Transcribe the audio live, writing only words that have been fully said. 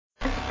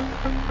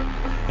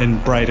in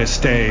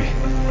brightest day,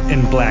 in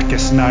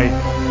blackest night.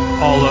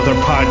 All other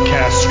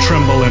podcasts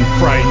tremble in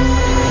fright.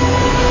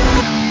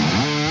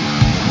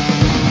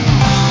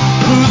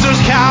 Losers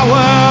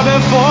cower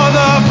before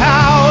the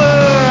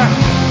power.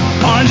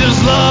 Oranges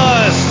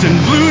lust and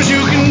blues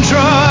you can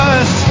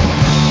trust.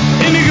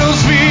 Indigos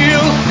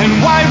feel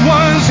and white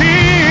ones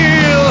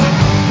heal.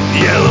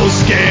 Yellow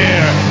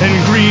scare and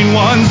green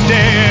ones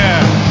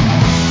dare.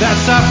 That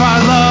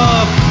sapphire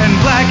love and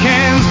black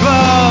hands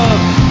glove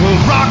will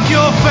rock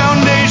your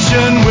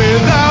foundation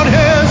without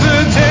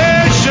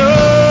hesitation.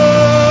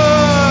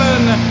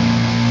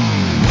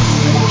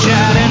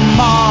 Chad and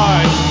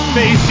Mark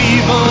face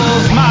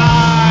evil's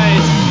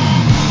might.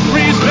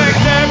 Respect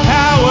their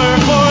power,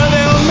 for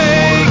they'll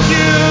make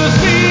you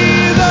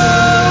see the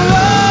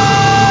light.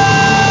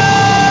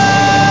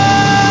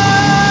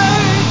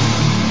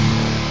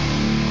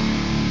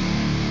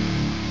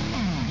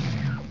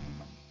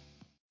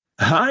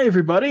 Hi,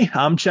 everybody.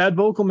 I'm Chad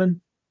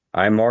Vogelman.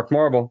 I'm Mark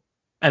Marble.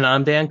 And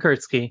I'm Dan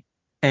Kurtzky.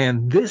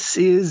 And this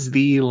is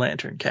the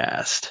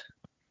LanternCast.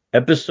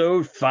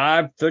 Episode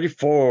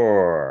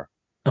 534.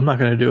 I'm not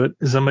going to do it.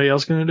 Is somebody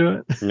else going to do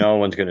it? No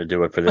one's going to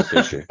do it for this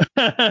issue.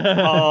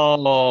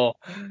 Oh.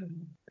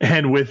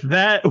 And with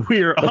that,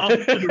 we're off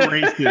to the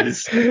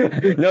races.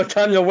 No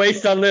time to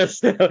waste on this.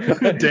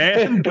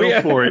 Dan,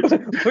 go for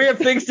it. We have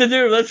things to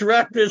do. Let's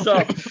wrap this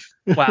up.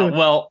 Wow.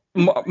 Well,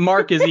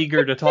 Mark is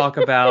eager to talk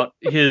about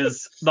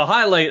the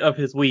highlight of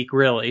his week,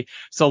 really.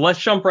 So let's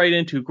jump right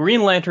into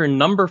Green Lantern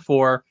number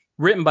 4,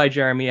 written by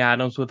Jeremy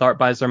Adams with art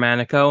by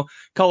Zermanico,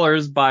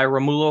 colors by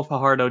Romulo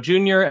Fajardo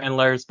Jr., and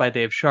letters by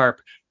Dave Sharp.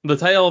 The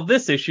title of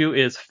this issue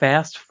is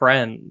Fast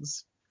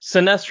Friends.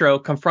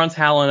 Sinestro confronts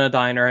Hal in a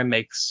diner and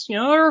makes,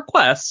 a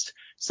request.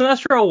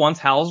 Sinestro wants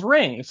Hal's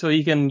ring so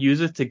he can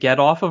use it to get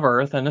off of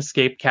Earth and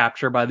escape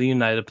capture by the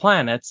United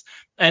Planets.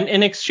 And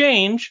in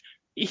exchange,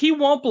 he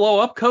won't blow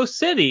up Coast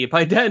City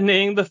by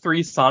detonating the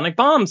 3 sonic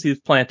bombs he's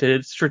planted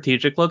at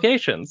strategic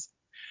locations.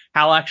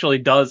 Hal actually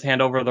does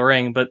hand over the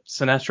ring, but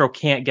Sinestro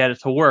can't get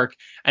it to work,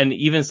 and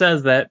even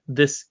says that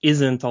this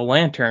isn't a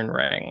lantern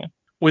ring.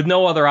 With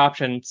no other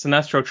option,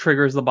 Sinestro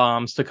triggers the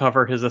bombs to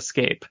cover his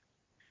escape.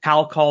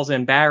 Hal calls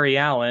in Barry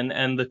Allen,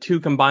 and the two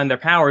combine their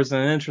powers in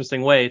an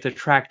interesting way to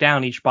track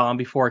down each bomb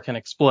before it can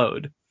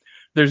explode.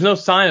 There's no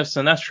sign of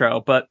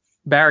Sinestro, but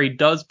Barry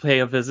does pay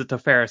a visit to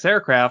Ferris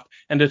Aircraft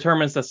and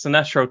determines that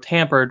Sinestro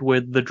tampered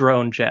with the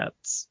drone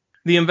jets.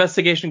 The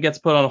investigation gets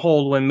put on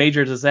hold when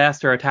major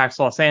disaster attacks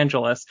Los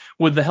Angeles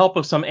with the help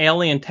of some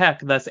alien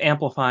tech that's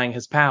amplifying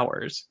his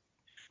powers.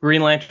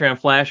 Green Lantern and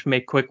Flash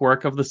make quick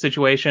work of the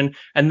situation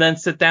and then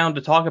sit down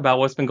to talk about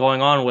what's been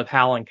going on with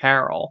Hal and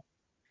Carol.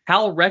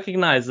 Hal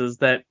recognizes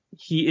that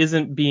he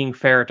isn't being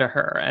fair to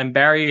her, and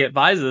Barry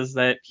advises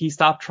that he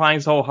stop trying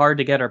so hard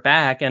to get her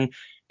back and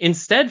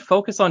instead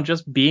focus on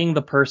just being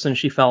the person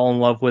she fell in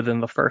love with in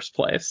the first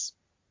place.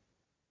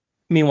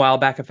 Meanwhile,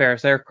 back at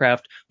Ferris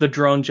Aircraft, the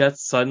drone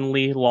jets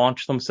suddenly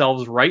launch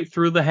themselves right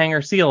through the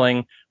hangar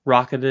ceiling,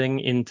 rocketing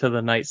into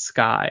the night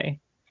sky.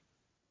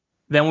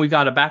 Then we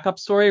got a backup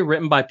story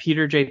written by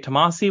Peter J.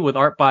 Tomasi with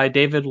art by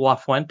David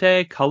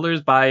LaFuente,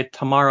 colors by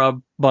Tamara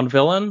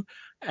Bonvillain,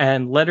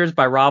 and letters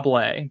by Rob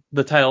Lay.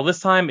 The title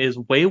this time is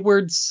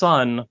Wayward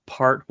Son,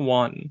 Part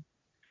 1.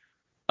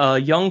 A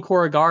young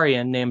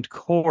Korrigarian named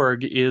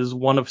Korg is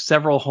one of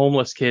several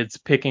homeless kids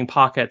picking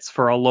pockets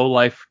for a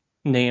lowlife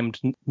named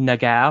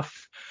Nagaf.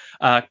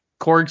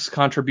 Korg's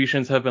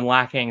contributions have been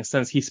lacking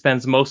since he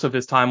spends most of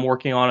his time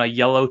working on a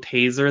yellow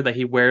taser that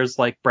he wears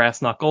like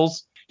brass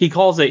knuckles. He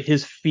calls it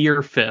his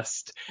fear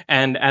fist,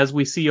 and as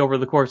we see over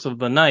the course of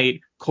the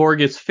night,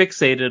 Korg is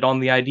fixated on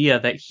the idea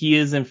that he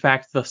is in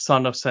fact the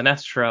son of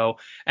Sinestro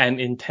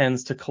and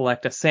intends to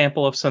collect a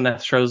sample of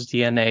Sinestro's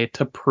DNA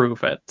to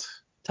prove it.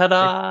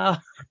 Ta-da!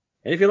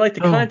 And if you'd like to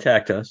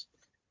contact us.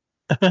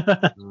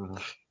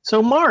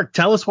 So, Mark,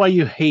 tell us why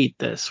you hate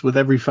this with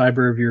every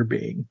fiber of your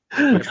being.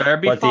 There better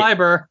be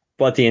fiber.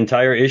 But the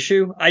entire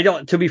issue?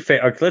 To be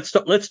fair, let's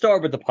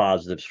start with the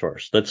positives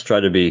first. Let's try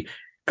to be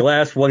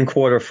glass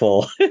 1/4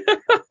 full.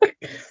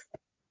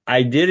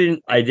 I did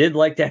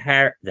like the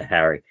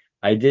Harry.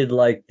 I did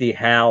like the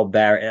Hal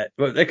Barry.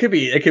 It could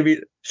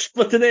be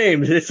split the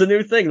names. It's a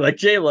new thing, like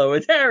J-Lo.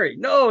 It's Harry.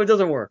 No, it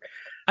doesn't work.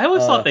 I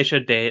always thought they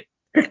should date.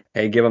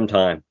 Hey, give them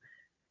time.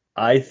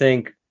 I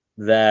think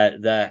that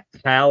the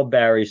Hal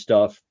Barry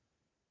stuff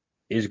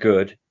is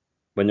good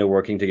when they're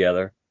working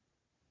together.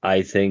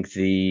 I think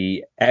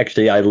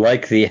I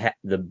like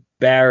the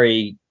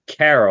Barry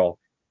Carol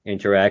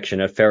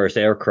interaction at Ferris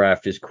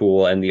Aircraft is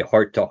cool, and the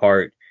heart to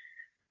heart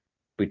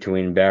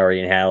between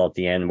Barry and Hal at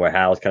the end, where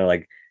Hal's kind of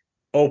like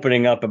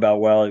opening up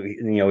about, he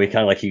kind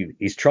of like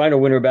he's trying to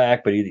win her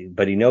back, but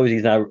he knows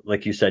he's not,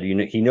 like you said,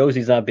 he knows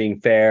he's not being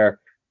fair.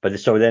 But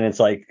so then it's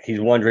like he's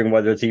wondering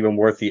whether it's even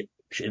worth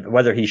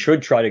whether he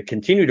should try to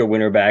continue to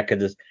win her back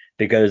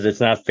because it's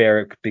not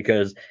fair.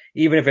 Because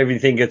even if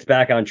everything gets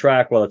back on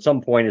track, well, at some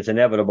point it's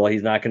inevitable.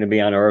 He's not going to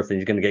be on Earth and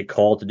he's going to get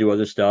called to do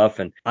other stuff.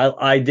 And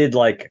I did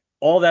like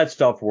all that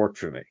stuff worked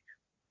for me.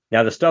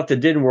 Now, the stuff that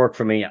didn't work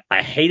for me,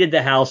 I hated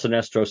the Hal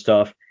Sinestro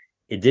stuff.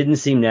 It didn't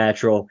seem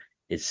natural.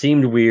 It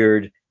seemed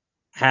weird.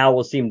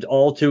 Hal seemed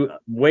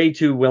way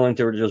too willing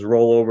to just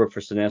roll over for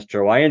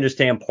Sinestro. I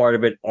understand part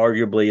of it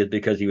arguably is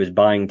because he was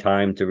buying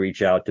time to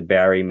reach out to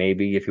Barry,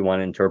 maybe if you want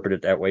to interpret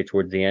it that way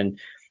towards the end.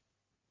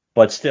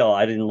 But still,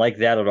 I didn't like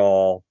that at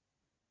all.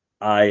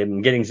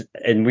 I'm getting,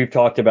 and we've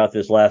talked about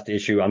this last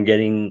issue.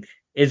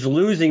 It's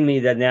losing me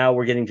that now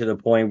we're getting to the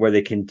point where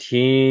they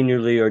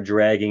continually are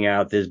dragging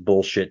out this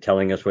bullshit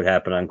telling us what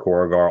happened on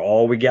Korrigar.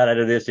 All we got out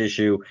of this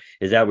issue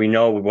is that we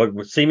know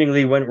what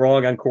seemingly went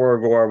wrong on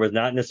Korrigar was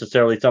not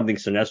necessarily something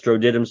Sinestro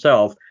did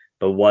himself,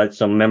 but what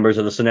some members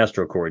of the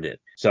Sinestro Corps did.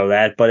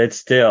 But it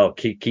still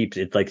keeps,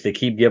 it's like they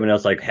keep giving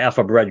us like half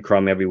a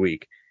breadcrumb every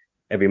week,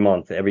 every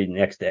month, every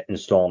next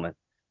installment.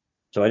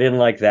 So I didn't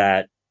like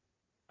that.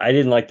 I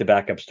didn't like the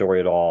backup story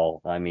at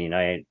all. I mean,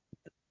 I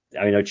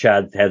know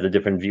Chad has a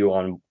different view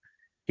on.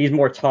 He's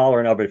more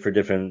tolerant of it for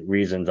different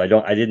reasons. I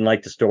didn't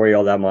like the story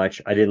all that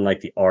much. I didn't like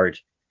the art,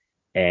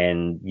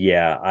 and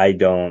yeah, I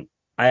don't.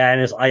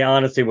 I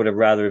honestly would have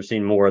rather have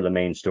seen more of the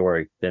main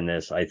story than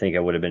this. I think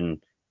it would have been,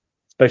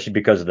 especially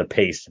because of the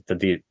pace that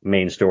the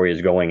main story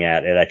is going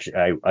at. It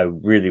actually, I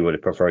really would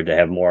have preferred to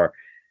have more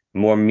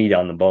meat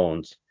on the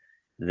bones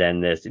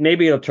than this.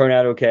 Maybe it'll turn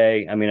out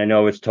okay. I mean, I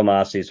know it's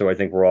Tomasi, so I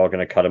think we're all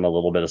going to cut him a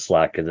little bit of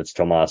slack because it's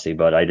Tomasi,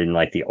 but I didn't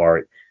like the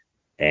art,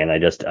 and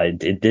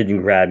it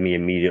didn't grab me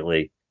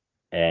immediately.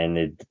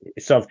 And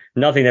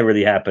nothing that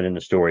really happened in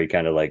the story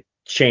kind of like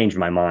changed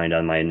my mind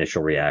on my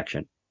initial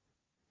reaction.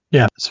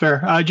 Yeah, that's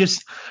fair. I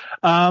just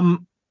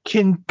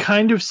can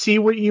kind of see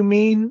what you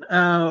mean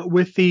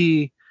with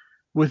the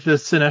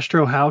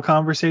Sinestro Hal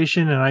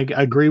conversation, and I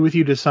agree with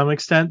you to some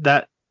extent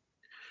that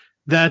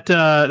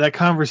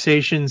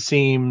conversation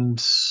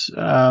seems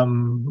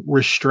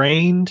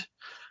restrained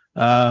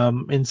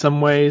in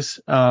some ways.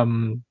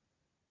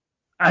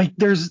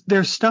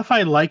 There's stuff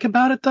I like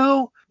about it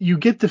though. You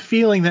get the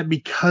feeling that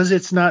because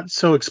it's not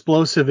so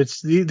explosive,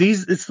 it's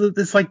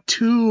like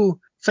two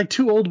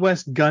Old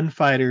West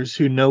gunfighters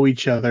who know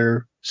each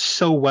other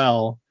so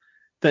well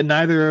that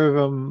neither of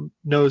them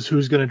knows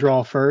who's going to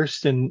draw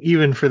first, and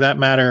even for that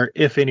matter,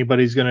 if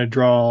anybody's going to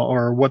draw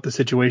or what the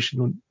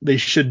situation they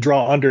should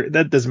draw under.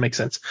 That doesn't make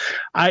sense.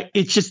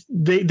 It's just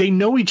they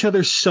know each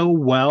other so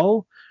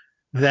well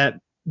that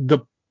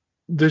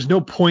there's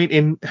no point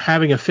in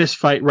having a fist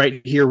fight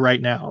right here, right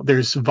now.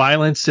 There's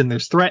violence and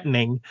there's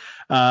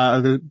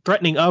the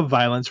threatening of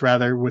violence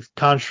rather, with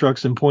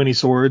constructs and pointy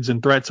swords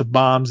and threats of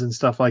bombs and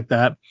stuff like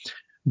that.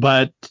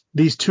 But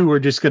these two are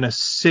just going to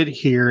sit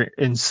here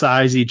and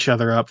size each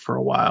other up for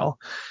a while.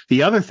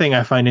 The other thing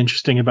I find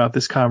interesting about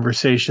this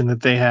conversation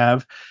that they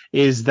have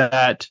is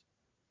that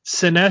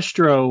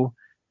Sinestro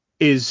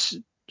is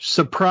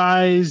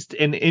surprised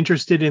and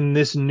interested in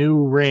this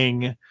new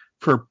ring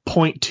for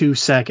 0.2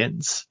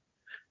 seconds.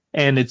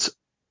 And it's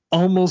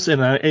almost,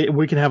 and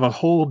we can have a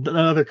whole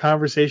other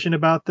conversation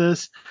about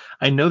this.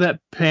 I know that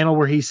panel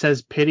where he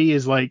says pity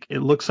is like, it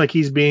looks like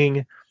he's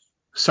being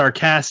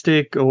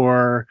sarcastic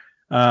or,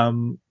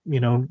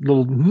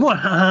 little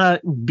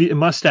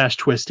mustache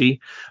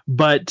twisty,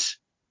 but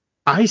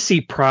I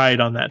see pride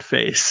on that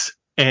face.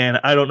 And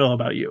I don't know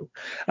about you.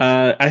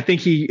 I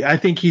think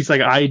he's like,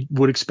 I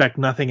would expect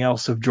nothing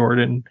else of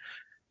Jordan.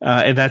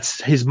 And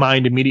that's his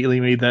mind immediately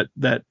made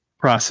that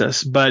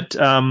process. But,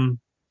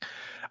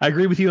 I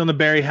agree with you on the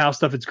Barry House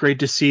stuff. It's great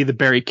to see. The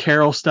Barry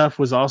Carroll stuff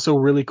was also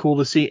really cool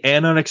to see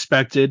and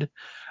unexpected.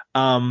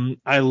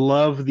 I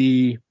love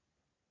the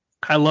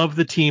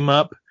team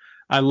up.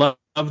 I love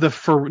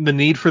the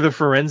need for the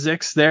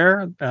forensics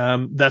there.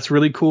 That's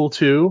really cool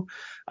too.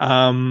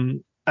 I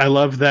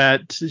love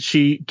that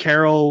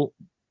Carol,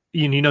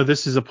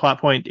 this is a plot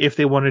point. If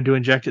they wanted to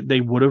inject it, they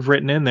would have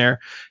written in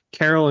there.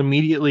 Carol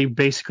immediately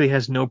basically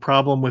has no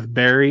problem with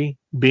Barry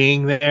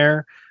being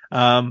there.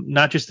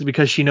 Not just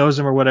because she knows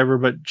him or whatever,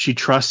 but she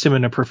trusts him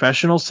in a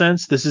professional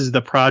sense. This is the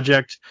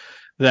project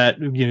that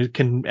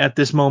can at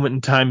this moment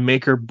in time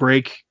make or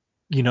break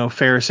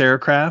Ferris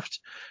Aircraft,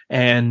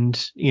 and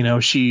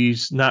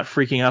she's not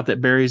freaking out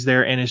that Barry's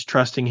there and is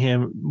trusting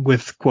him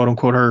with quote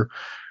unquote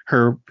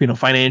her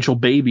financial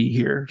baby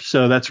here.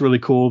 So that's really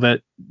cool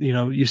that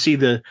you see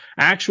the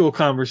actual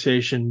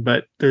conversation,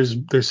 but there's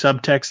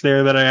subtext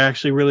there that I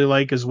actually really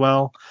like as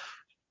well.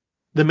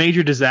 The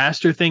major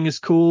disaster thing is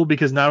cool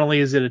because not only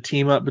is it a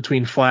team up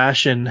between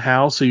Flash and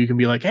Hal, so you can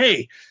be like,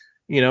 hey,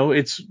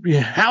 it's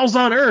Hal's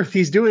on Earth.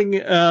 He's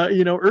doing,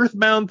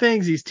 Earthbound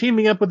things. He's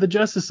teaming up with the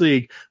Justice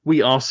League.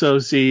 We also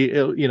see,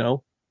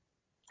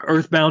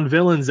 Earthbound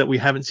villains that we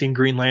haven't seen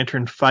Green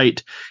Lantern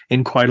fight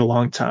in quite a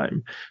long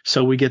time.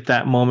 So we get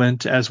that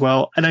moment as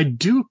well. And I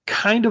do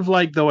kind of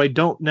like, though I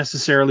don't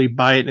necessarily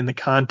buy it in the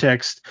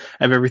context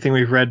of everything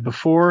we've read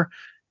before,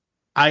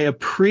 I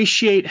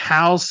appreciate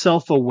Hal's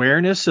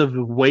self-awareness of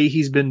the way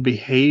he's been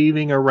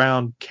behaving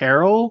around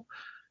Carol.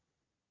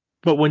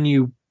 But when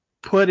you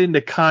put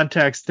into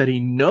context that he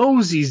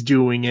knows he's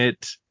doing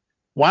it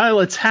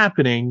while it's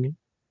happening,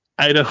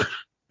 I don't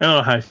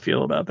know how I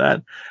feel about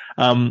that.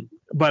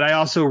 But I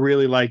also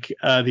really like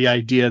the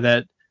idea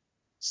that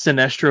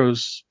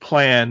Sinestro's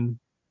plan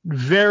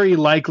very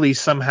likely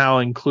somehow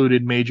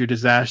included Major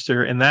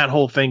Disaster, and that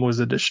whole thing was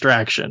a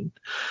distraction.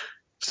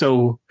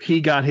 So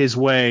he got his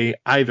way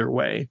either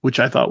way, which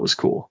I thought was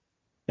cool.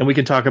 And we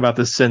can talk about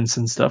the synths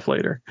and stuff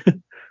later.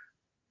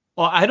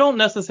 Well, I don't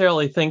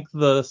necessarily think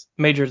the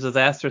Major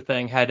Disaster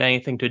thing had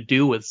anything to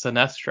do with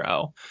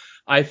Sinestro.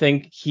 I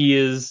think he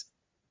is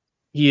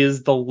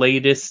the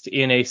latest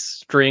in a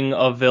string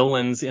of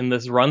villains in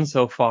this run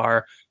so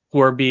far who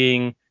are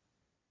being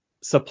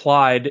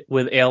supplied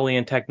with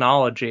alien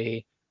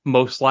technology,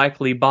 most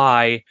likely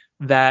by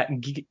that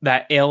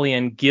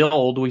alien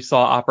guild we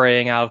saw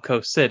operating out of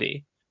Coast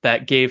City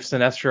that gave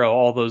Sinestro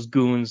all those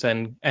goons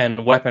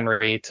and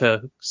weaponry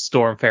to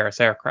storm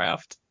Ferris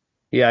aircraft.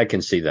 Yeah, I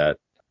can see that.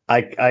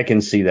 I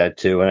can see that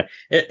too. And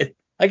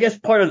I guess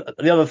part of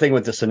the other thing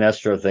with the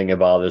Sinestro thing that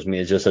bothers me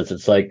is just that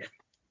it's like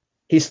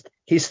he's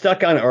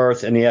stuck on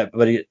Earth,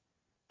 and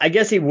I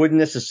guess he wouldn't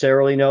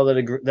necessarily know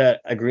that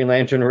a Green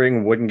Lantern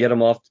ring wouldn't get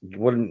him off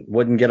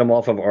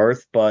of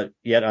Earth, but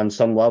yet on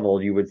some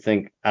level you would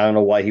think, I don't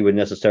know why he would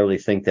necessarily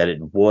think that it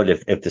would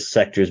if the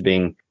sector is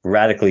being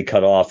radically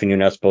cut off and you're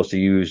not supposed to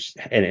use,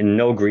 and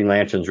no Green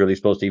Lantern's really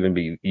supposed to even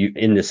be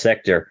in the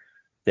sector.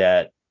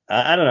 That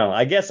I don't know.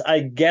 I guess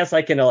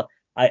I can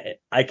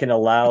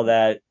allow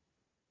that.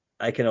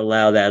 I can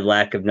allow that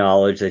lack of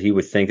knowledge that he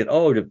would think that,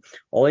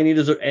 all I need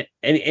is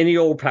any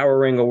old power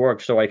ring will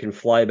work, so I can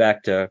fly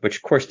back to, which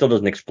of course still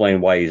doesn't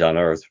explain why he's on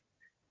Earth.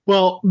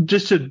 Well,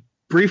 just to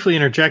briefly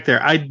interject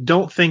there, I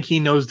don't think he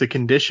knows the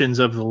conditions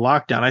of the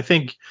lockdown. I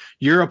think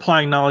you're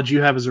applying knowledge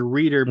you have as a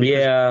reader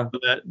because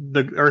that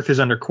the Earth is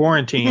under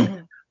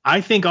quarantine.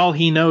 I think all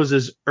he knows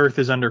is Earth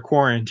is under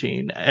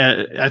quarantine.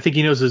 I think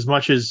he knows as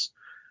much as,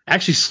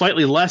 actually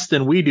slightly less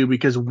than we do,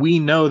 because we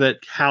know that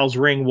Hal's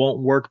ring won't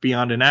work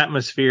beyond an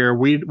atmosphere.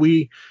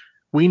 We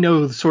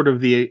know sort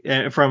of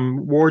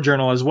from War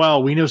Journal as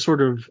well, we know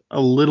sort of a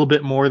little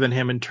bit more than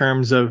him in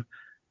terms of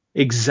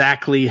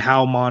exactly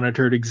how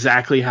monitored,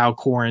 exactly how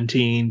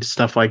quarantined,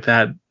 stuff like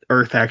that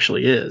Earth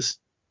actually is.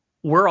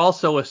 We're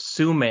also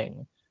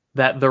assuming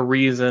that the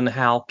reason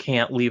Hal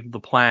can't leave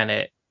the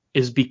planet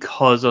is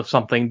because of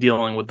something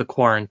dealing with the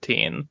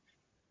quarantine.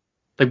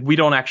 Like, we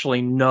don't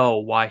actually know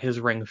why his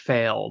ring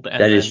failed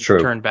and then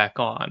turned back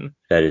on.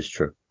 That is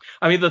true.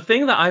 I mean, the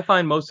thing that I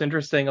find most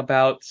interesting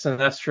about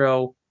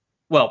Sinestro,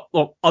 well,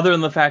 other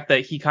than the fact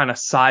that he kind of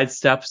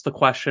sidesteps the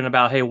question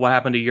about, hey, what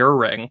happened to your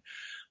ring,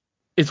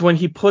 is when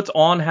he puts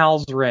on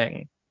Hal's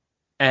ring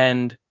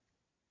and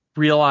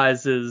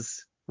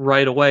realizes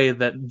right away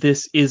that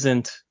this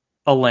isn't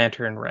a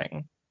lantern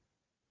ring.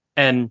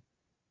 And,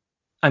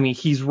 I mean,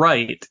 he's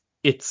right.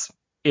 It's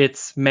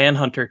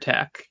Manhunter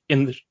tech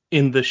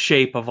in the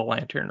shape of a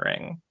lantern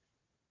ring.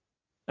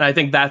 And I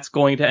think that's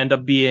going to end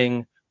up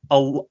being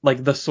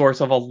the source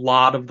of a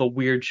lot of the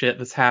weird shit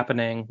that's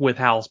happening with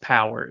Hal's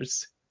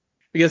powers.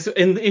 Because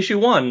in issue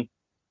 1,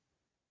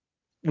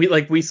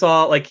 we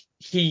saw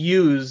he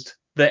used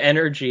the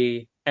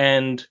energy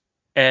and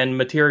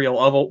material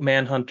of a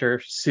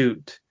Manhunter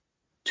suit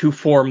to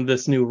form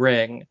this new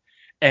ring.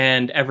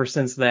 And ever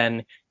since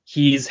then,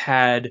 he's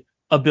had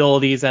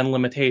abilities and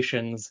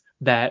limitations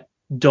that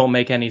don't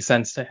make any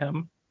sense to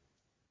him.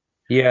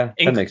 Yeah,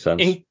 that makes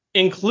sense.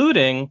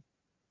 Including,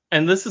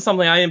 and this is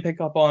something I didn't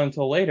pick up on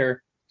until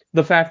later,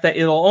 the fact that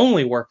it'll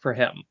only work for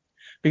him.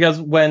 Because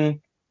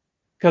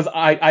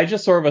I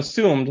just sort of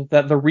assumed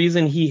that the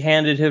reason he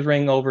handed his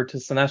ring over to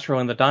Sinestro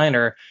in the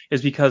diner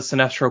is because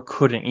Sinestro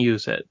couldn't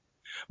use it.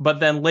 But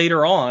then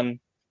later on,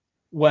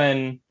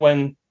 when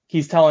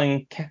he's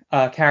telling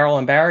Carol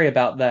and Barry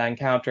about that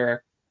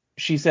encounter,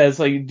 she says,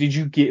 you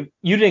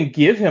didn't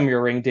give him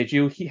your ring, did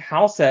you?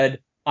 Hal said,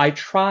 I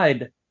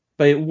tried,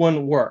 but it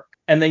wouldn't work.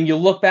 And then you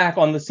look back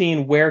on the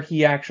scene where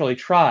he actually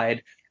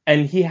tried,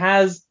 and he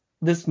has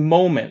this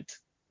moment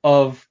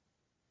of,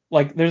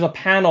 there's a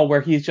panel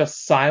where he's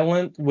just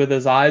silent with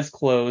his eyes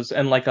closed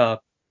and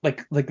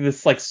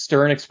this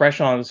stern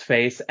expression on his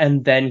face,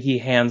 and then he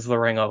hands the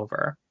ring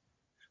over.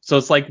 So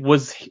it's like,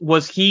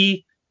 was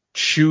he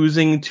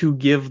choosing to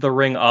give the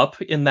ring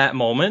up in that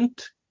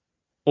moment?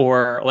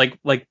 Or I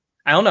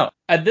don't know.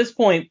 At this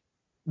point,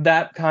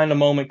 that kind of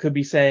moment could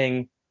be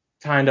saying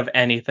kind of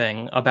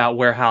anything about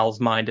where Hal's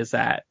mind is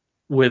at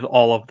with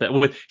all of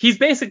that. He's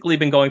basically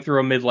been going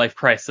through a midlife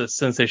crisis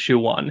since issue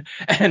 1,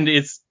 and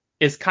it's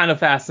kind of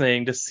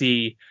fascinating to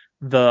see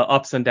the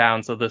ups and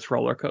downs of this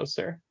roller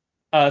coaster.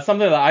 Something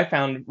that I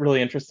found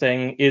really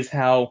interesting is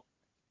how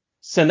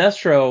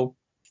Sinestro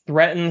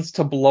threatens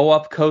to blow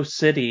up Coast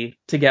City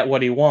to get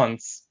what he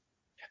wants,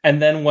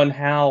 and then when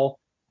Hal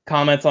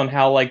comments on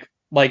how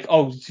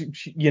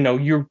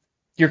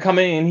you're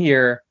coming in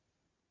here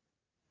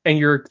and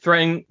you're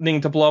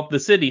threatening to blow up the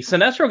city,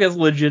 Sinestro gets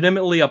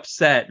legitimately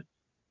upset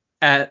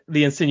at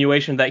the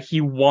insinuation that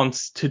he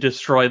wants to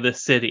destroy the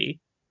city.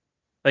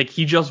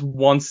 He just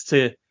wants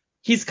to.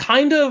 He's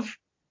kind of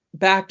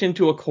backed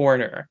into a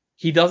corner.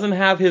 He doesn't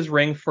have his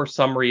ring for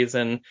some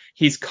reason.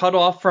 He's cut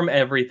off from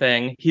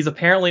everything. He's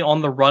apparently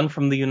on the run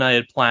from the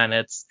United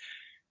Planets,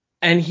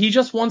 and he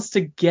just wants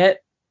to get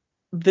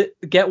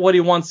what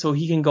he wants so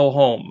he can go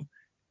home.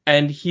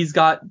 and he's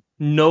got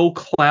no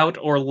clout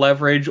or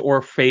leverage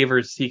or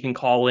favors he can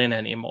call in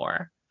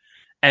anymore.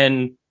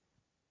 And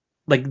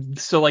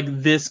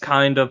this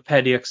kind of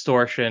petty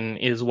extortion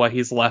is what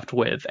he's left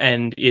with,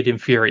 and it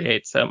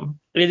infuriates him.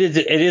 It is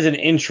an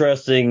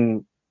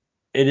interesting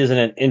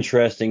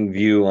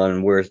view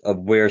on where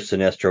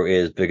Sinestro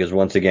is, because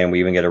once again we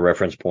even get a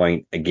reference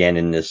point again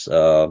in this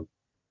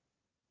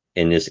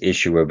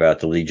issue about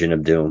the Legion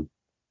of Doom.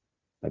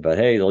 About,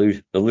 hey, the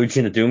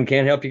Legion of Doom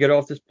can't help you get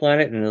off this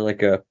planet, and they're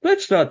like,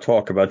 let's not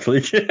talk about the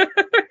Legion.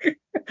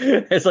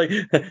 It's like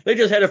they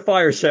just had a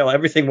fire sale,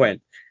 everything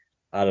went.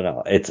 I don't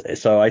know.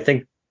 So I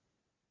think,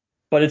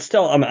 but it's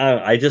still,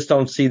 I just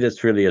don't see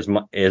this really as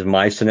my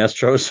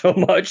Sinestro so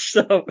much.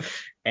 So,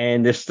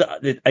 and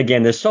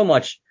there's so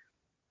much,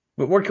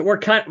 but we're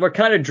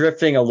kind of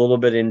drifting a little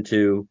bit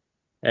into,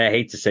 and I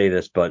hate to say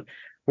this, but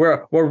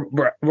we're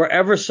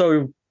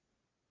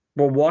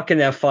walking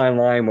that fine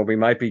line where we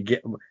might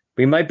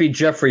be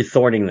Jeffrey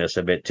Thorning this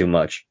a bit too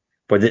much,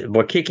 but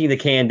we're kicking the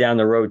can down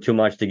the road too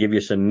much to give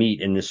you some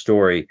meat in this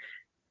story.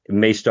 It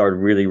may start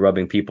really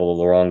rubbing people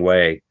the wrong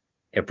way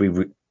if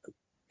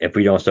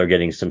we don't start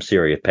getting some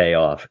serious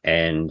payoff.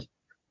 And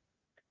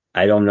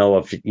I don't know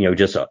if,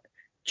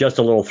 just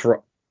a little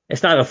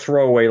it's not a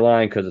throwaway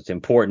line because it's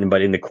important,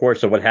 but in the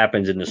course of what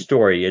happens in the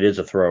story, it is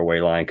a throwaway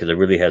line because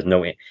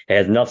it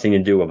has nothing to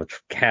do with what's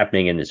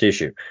happening in this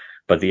issue.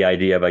 But the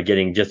idea of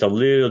getting just a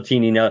little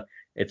teeny nut,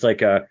 it's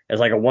like a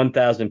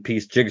 1,000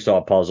 piece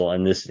jigsaw puzzle,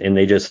 and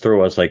they just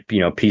throw us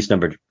piece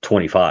number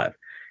 25,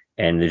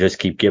 and they just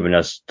keep giving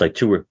us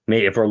two, or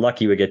maybe if we're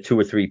lucky we get 2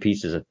 or 3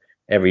 pieces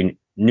every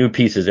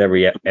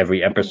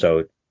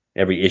episode,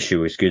 every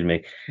issue, excuse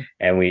me,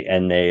 and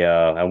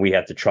we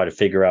have to try to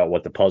figure out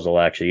what the puzzle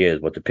actually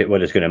is, what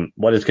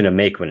it's gonna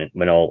make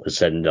when all is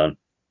said and done.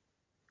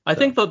 I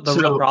think the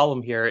real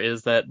problem here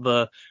is that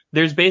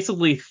there's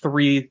basically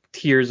 3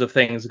 tiers of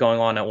things going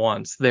on at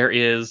once. There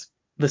is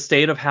the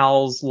state of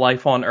Hal's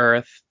life on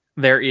Earth.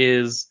 There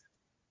is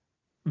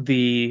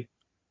the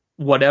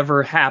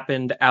whatever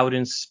happened out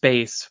in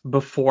space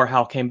before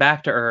Hal came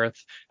back to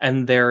Earth,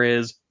 and there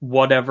is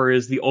whatever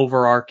is the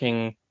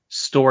overarching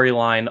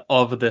storyline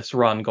of this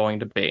run going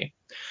to be.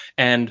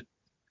 And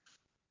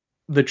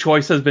the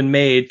choice has been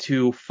made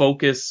to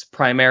focus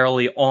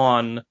primarily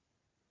on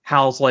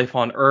Hal's life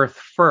on Earth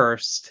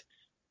first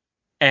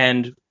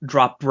and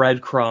drop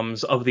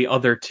breadcrumbs of the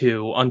other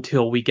 2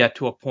 until we get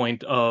to a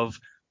point of,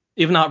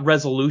 if not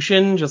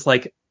resolution, just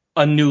like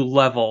a new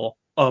level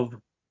of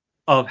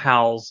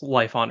Hal's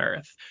life on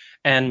Earth.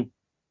 And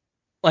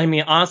I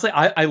mean, honestly,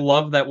 I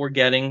love that we're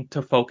getting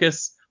to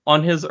focus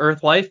on his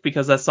Earth life,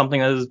 because that's something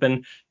that has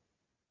been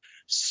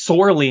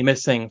sorely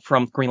missing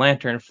from Green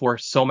Lantern for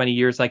so many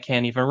years I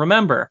can't even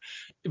remember.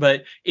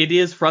 But it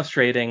is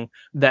frustrating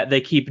that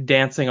they keep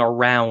dancing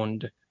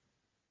around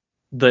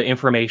the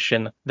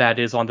information that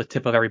is on the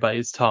tip of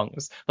everybody's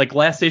tongues. Like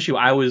last issue,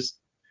 I was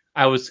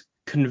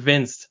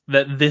convinced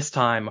that this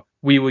time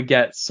we would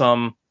get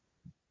some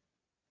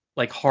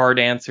hard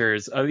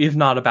answers, if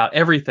not about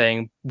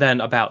everything,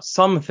 then about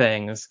some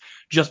things,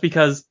 just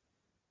because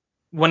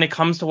when it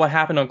comes to what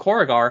happened on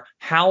Corrigar,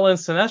 Hal and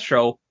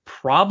Sinestro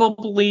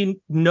probably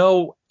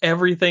know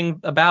everything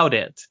about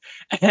it.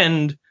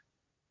 And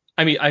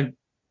I mean,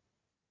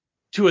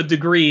 to a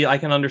degree, I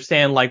can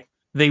understand,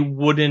 they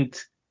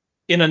wouldn't,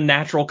 in a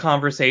natural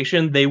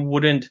conversation, they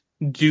wouldn't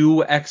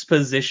do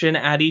exposition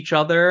at each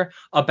other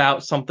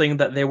about something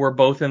that they were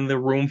both in the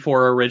room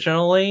for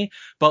originally,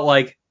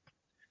 but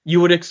you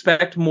would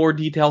expect more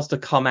details to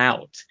come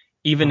out,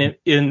 even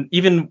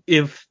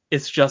if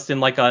it's just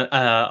in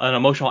an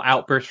emotional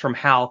outburst from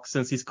Hal,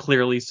 since he's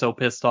clearly so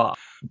pissed off.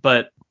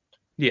 But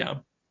yeah.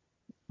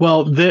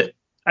 Well,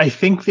 I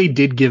think they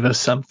did give us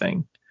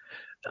something.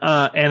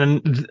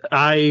 And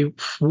I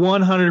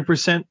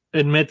 100%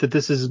 admit that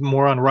this is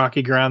more on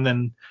rocky ground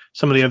than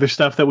some of the other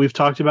stuff that we've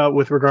talked about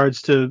with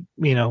regards to,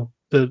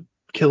 the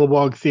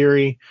Kilowog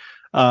theory,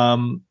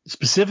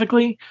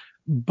 specifically,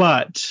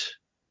 but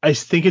I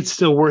think it's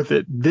still worth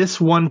it. This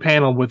one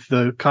panel with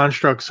the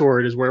construct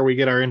sword is where we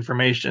get our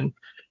information.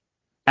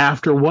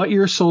 After what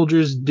your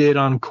soldiers did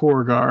on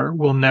Korgar,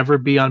 we'll never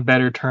be on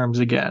better terms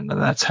again.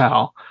 And that's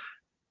Hal.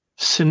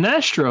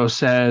 Sinestro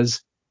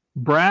says,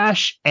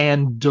 brash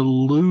and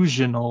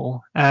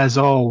delusional as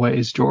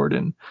always,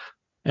 Jordan.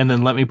 And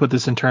then let me put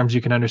this in terms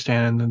you can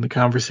understand, and then the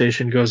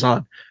conversation goes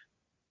on.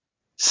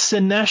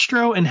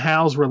 Sinestro and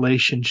Hal's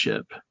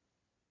relationship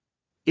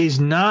is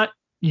not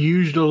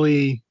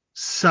usually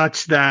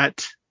such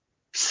that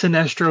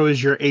Sinestro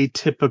is your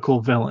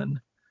atypical villain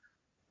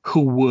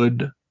who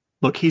would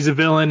look, he's a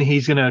villain,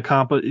 he's going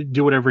to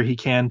do whatever he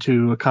can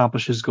to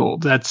accomplish his goal.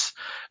 That's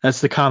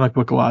the comic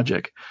book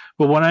logic.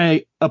 But when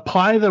I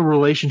apply the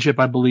relationship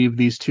I believe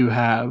these two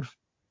have,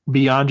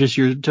 beyond just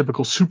your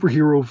typical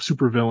superhero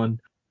supervillain,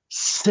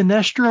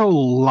 Sinestro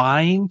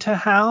lying to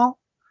Hal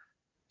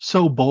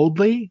so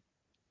boldly,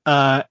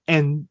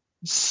 and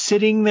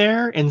sitting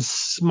there and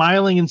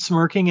smiling and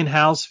smirking in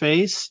Hal's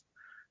face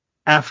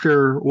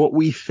after what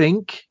we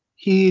think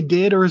he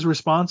did or is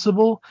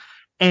responsible,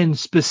 and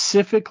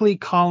specifically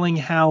calling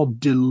Hal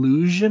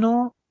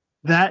delusional,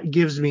 that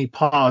gives me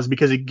pause,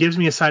 because it gives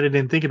me a side I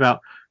didn't think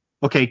about.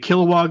 Okay,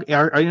 Kilowog,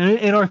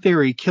 in our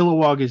theory,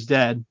 Kilowog is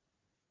dead,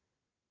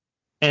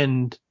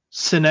 and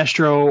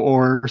Sinestro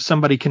or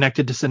somebody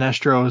connected to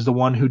Sinestro is the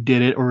one who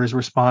did it or is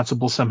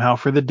responsible somehow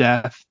for the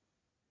death.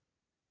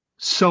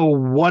 So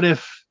what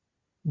if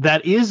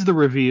that is the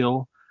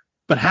reveal,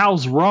 but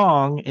Hal's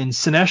wrong and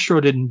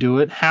Sinestro didn't do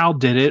it, Hal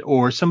did it,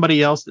 or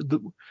somebody else?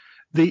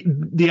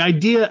 The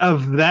idea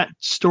of that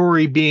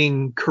story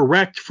being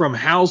correct from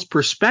Hal's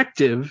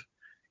perspective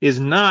is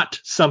not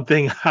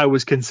something I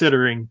was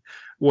considering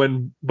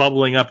when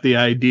bubbling up the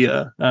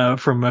idea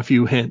from a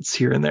few hints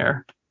here and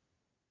there.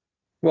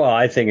 Well,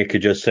 I think it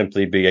could just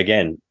simply be,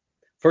 again,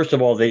 first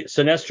of all,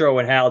 Sinestro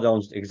and Hal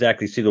don't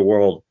exactly see the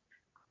world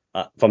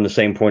from the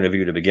same point of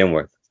view to begin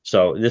with.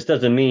 So this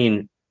doesn't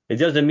mean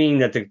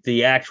that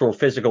the actual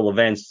physical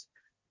events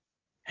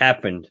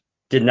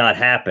did not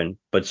happen,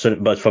 but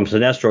from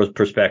Sinestro's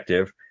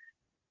perspective,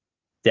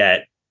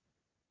 that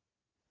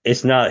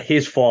it's not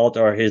his fault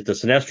or the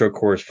Sinestro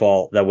Corps'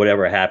 fault that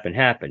whatever happened.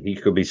 He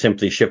could be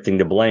simply shifting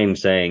the blame,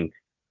 saying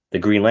the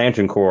Green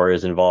Lantern Corps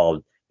is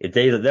involved.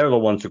 They're the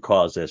ones who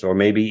caused this, or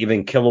maybe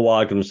even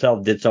Kilowog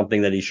himself did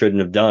something that he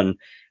shouldn't have done,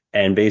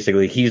 and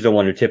basically he's the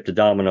one who tipped the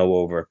domino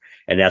over,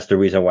 and that's the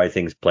reason why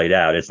things played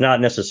out. It's not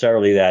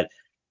necessarily that.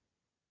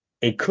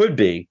 It could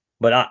be,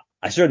 but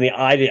I certainly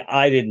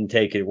didn't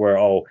take it where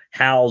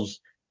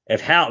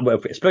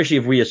especially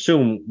if we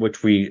assume,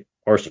 which we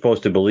are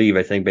supposed to believe,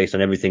 I think based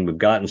on everything we've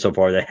gotten so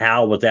far, that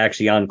Hal was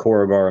actually on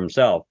Korrigar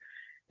himself.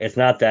 It's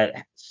not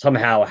that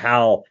somehow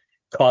Hal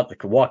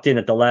walked in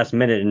at the last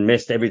minute and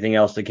missed everything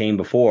else that came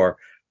before.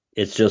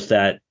 It's just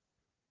that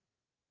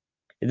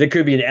there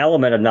could be an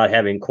element of not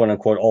having, quote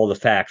unquote, all the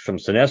facts from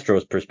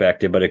Sinestro's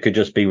perspective, but it could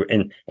just be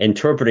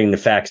interpreting the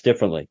facts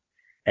differently.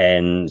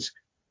 And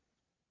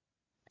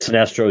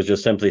Sinestro is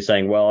just simply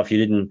saying, well, if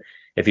you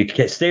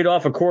stayed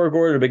off of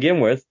Korrigar to begin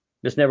with,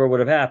 this never would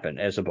have happened.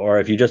 Or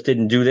if you just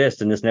didn't do this,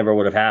 then this never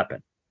would have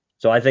happened.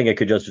 So I think it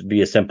could just be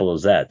as simple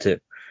as that, too.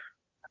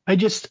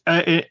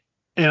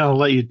 And I'll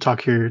let you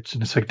talk here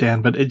in a sec,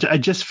 Dan, but I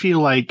just feel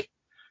like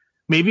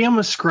maybe I'm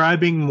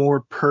ascribing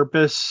more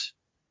purpose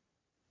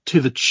to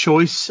the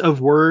choice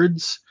of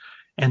words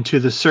and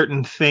to the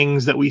certain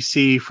things that we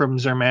see from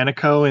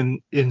Xermanico and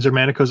in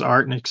Xermanico's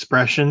art and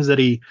expressions that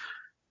he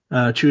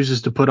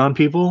chooses to put on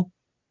people.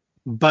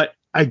 But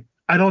I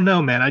don't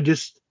know, man.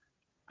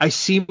 I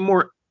see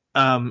more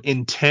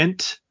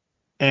intent,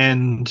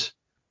 and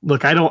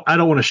look, I don't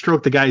want to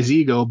stroke the guy's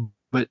ego,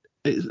 but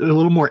a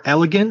little more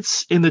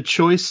elegance in the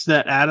choice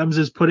that Adams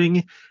is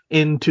putting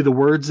into the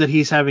words that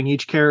he's having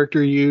each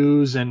character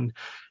use, and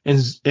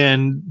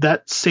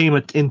that same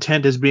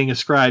intent is being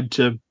ascribed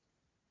to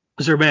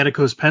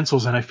Xermanico's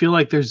pencils. And I feel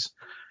like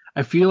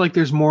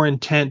there's more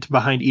intent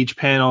behind each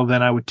panel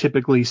than I would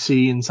typically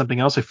see in something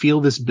else. I feel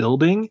this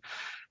building,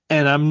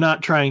 and I'm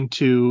not trying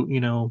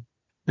to,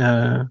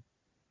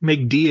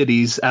 make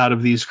deities out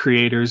of these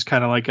creators,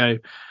 kind of like I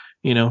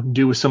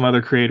do with some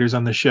other creators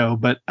on the show.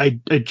 But I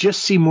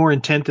just see more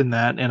intent in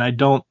that, and I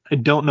don't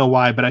know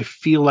why, but I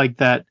feel like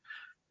that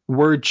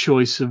word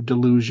choice of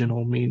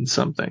delusional means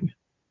something.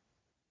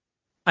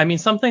 I mean,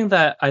 something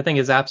that I think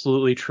is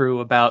absolutely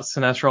true about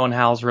Sinestro and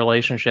Hal's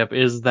relationship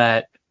is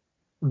that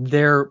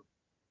they're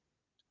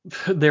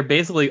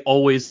basically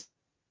always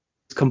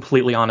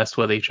completely honest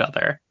with each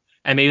other.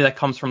 And maybe that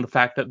comes from the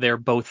fact that they're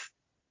both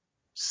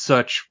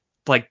such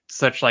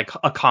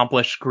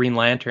accomplished Green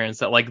Lanterns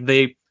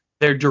that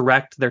they're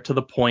direct, they're to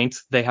the point,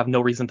 they have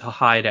no reason to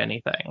hide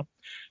anything.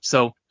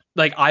 So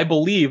I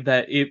believe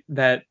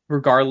that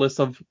regardless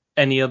of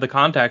any of the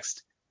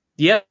context,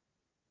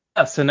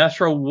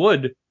 Sinestro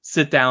would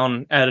sit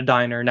down at a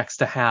diner next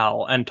to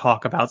Hal and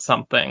talk about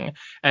something,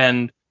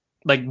 and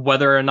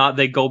whether or not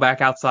they go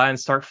back outside and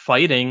start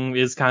fighting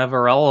is kind of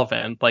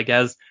irrelevant.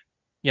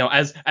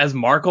 As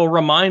Mark will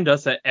remind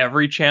us at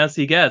every chance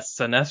he gets,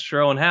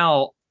 Sinestro and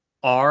Hal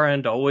are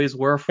and always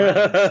were friends.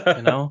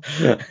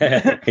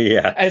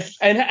 Yeah.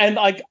 and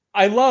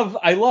I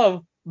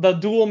love the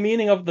dual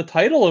meaning of the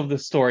title of the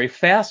story,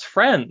 Fast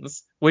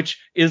Friends, which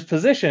is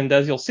positioned,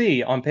 as you'll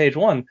see on page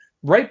 1,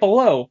 right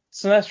below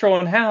Sinestro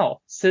and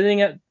Hal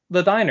sitting at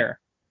the diner,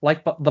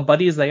 like the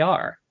buddies they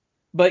are.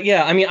 But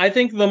yeah, I mean, I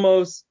think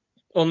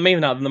maybe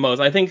not the most,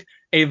 I think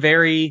a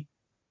very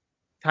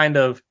kind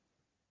of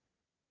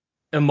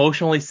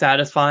emotionally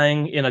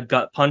satisfying in a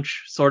gut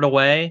punch sort of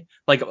way,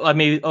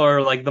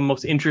 the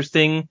most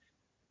interesting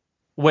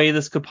way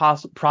this could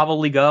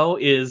probably go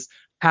is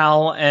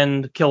Hal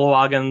and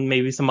Kilowog and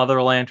maybe some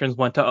other Lanterns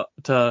went to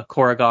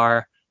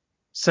Korrigar.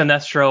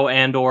 Sinestro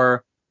and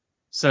or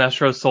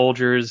Sinestro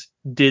soldiers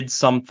did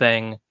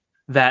something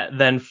that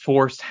then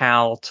forced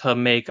Hal to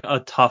make a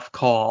tough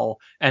call,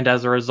 and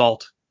as a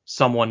result,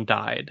 someone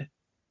died.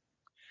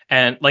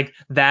 And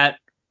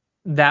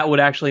that would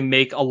actually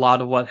make a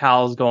lot of what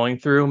Hal's going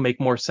through make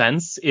more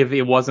sense if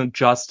it wasn't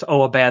just,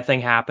 a bad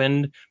thing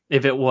happened.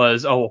 If it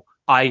was,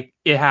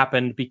 it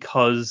happened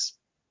because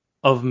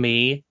of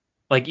me.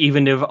 Like,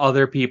 even if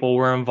other people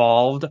were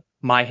involved,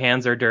 my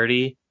hands are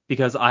dirty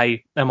because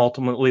I am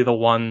ultimately the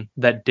one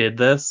that did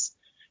this.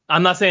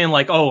 I'm not saying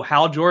like, oh,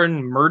 Hal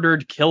Jordan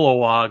murdered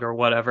Kilowog or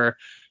whatever,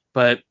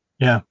 but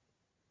Yeah.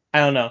 I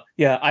don't know.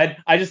 Yeah,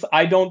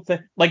 I don't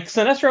think like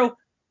Sinestro.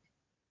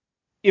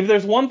 If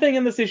there's one thing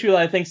in this issue that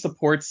I think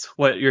supports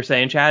what you're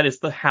saying, Chad, is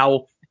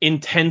how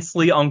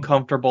intensely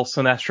uncomfortable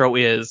Sinestro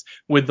is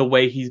with the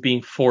way he's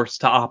being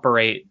forced to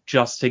operate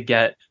just to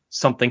get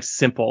something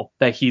simple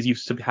that he's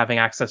used to having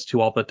access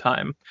to all the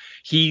time.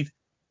 He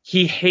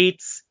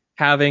hates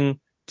having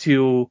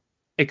to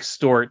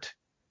extort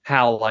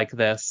Hal like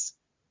this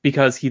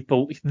because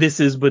this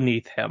is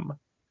beneath him.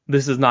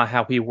 This is not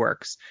how he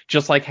works.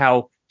 Just like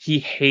how he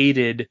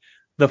hated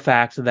the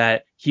fact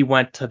that he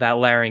went to that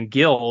Laren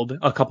guild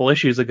a couple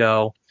issues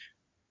ago,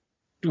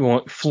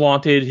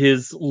 flaunted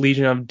his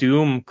Legion of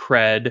Doom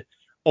cred,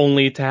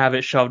 only to have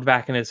it shoved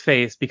back in his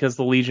face because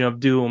the Legion of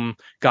Doom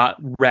got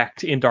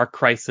wrecked in Dark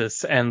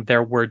Crisis and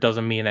their word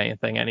doesn't mean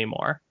anything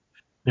anymore.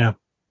 Yeah.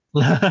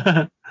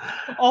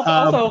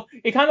 Also,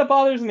 it kind of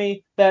bothers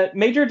me that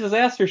Major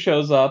Disaster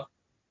shows up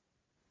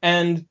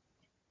and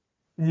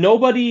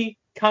nobody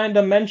kind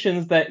of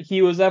mentions that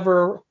he was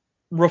ever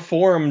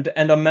reformed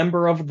and a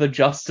member of the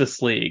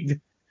Justice League.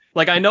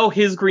 Like, I know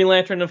his Green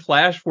Lantern and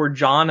Flash were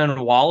John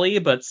and Wally,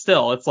 but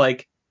still, it's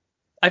like,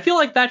 I feel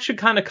like that should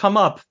kind of come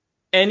up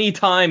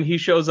anytime he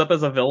shows up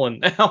as a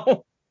villain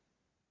now.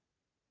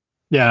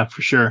 Yeah,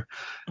 for sure.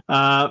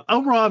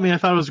 Overall, I mean, I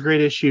thought it was a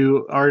great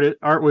issue.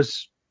 Art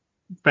was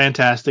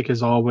fantastic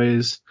as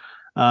always.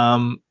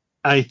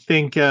 I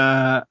think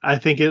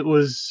it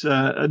was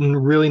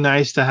really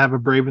nice to have a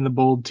Brave and the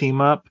Bold team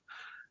up.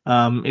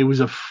 It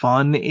was a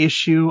fun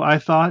issue, I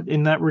thought,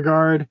 in that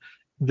regard.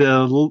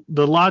 The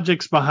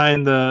logics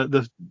behind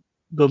the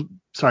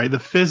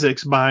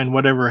physics behind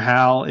whatever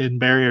Hal and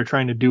Barry are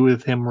trying to do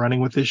with him running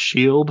with his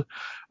shield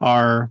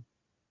are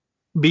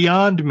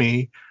beyond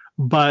me,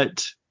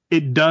 but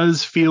it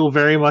does feel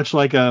very much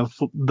like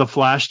the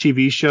Flash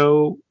TV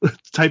show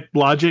type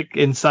logic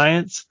in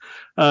science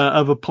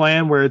of a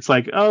plan where it's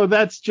like, oh,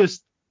 that's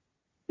just,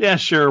 yeah,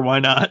 sure, why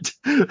not?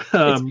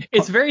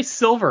 It's very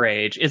Silver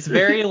Age. It's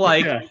very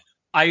like, yeah.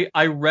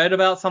 I read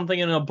about something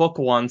in a book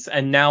once,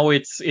 and now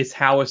it's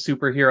how a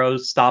superhero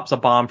stops a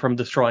bomb from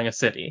destroying a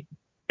city.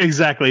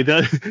 Exactly.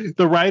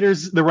 The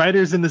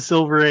writers in the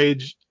Silver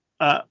Age,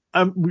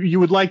 you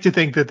would like to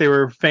think that they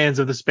were fans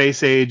of the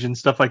Space Age and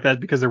stuff like that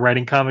because they're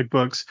writing comic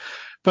books,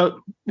 but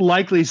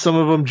likely some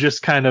of them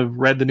just kind of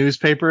read the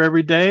newspaper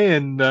every day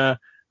and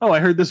oh, I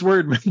heard this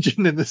word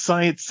mentioned in the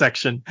science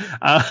section.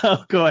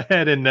 I'll go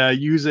ahead and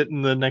use it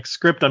in the next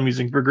script I'm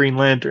using for Green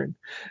Lantern,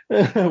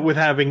 with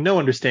having no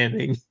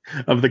understanding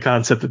of the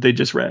concept that they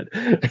just read.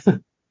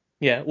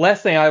 Yeah.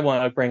 Last thing I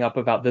want to bring up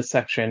about this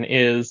section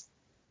is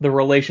the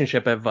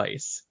relationship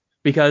advice,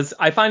 because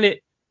I find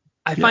it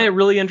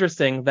really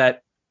interesting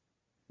that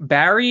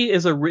Barry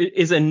is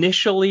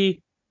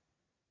initially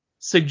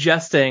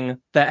suggesting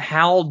that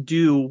Hal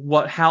do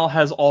what Hal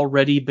has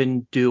already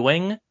been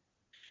doing,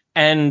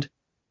 and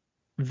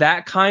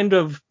that kind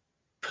of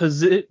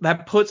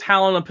that puts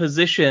Hal in a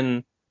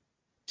position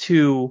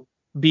to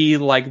be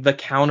like the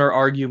counter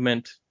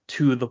argument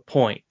to the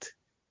point.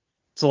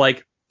 So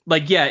like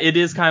yeah, it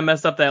is kind of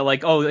messed up that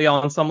like, oh, yeah,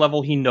 on some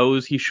level he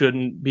knows he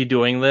shouldn't be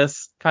doing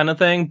this kind of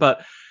thing,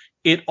 but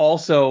it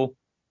also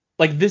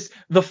like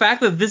the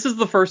fact that this is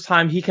the first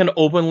time he can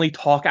openly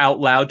talk out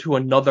loud to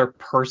another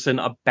person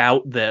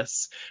about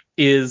this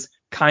is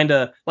kind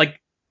of like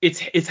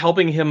it's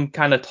helping him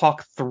kind of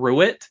talk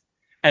through it.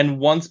 And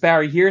once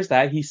Barry hears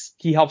that,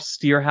 he helps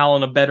steer Hal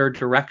in a better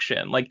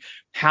direction. Like,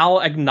 Hal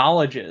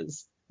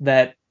acknowledges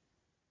that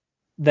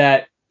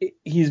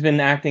he's been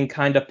acting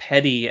kind of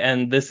petty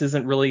and this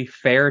isn't really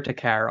fair to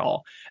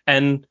Carol.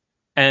 And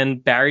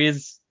Barry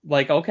is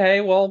like, okay,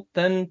 well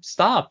then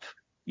stop.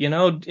 You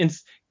know,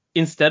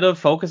 instead of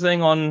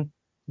focusing on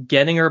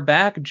getting her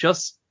back,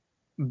 just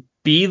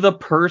be the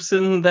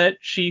person that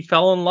she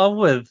fell in love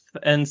with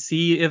and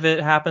see if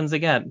it happens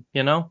again,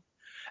 you know?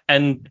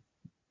 And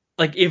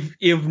like,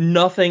 if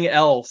nothing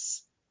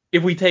else,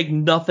 if we take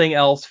nothing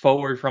else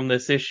forward from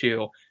this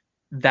issue,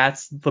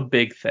 that's the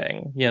big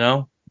thing, you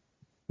know?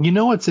 You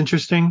know what's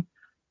interesting?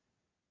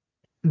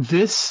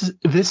 This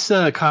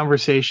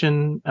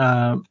conversation,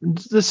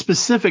 the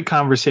specific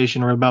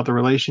conversation about the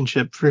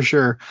relationship for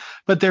sure,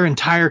 but their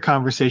entire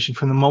conversation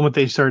from the moment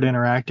they start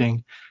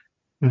interacting,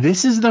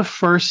 this is the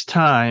first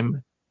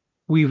time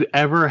we've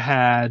ever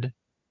had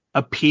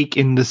a peek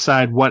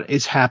inside what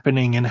is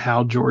happening in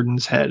Hal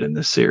Jordan's head in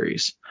this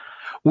series.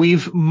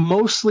 We've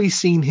mostly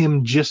seen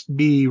him just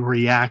be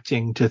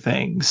reacting to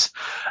things,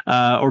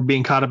 or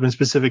being caught up in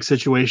specific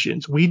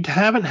situations. We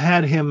haven't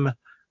had him,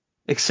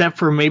 except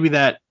for maybe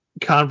that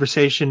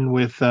conversation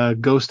with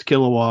Ghost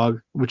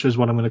Kilowog, which is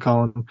what I'm going to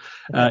call him,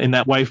 in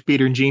that wife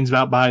beater and jeans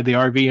out by the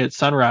RV at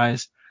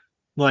sunrise.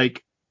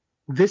 Like,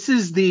 this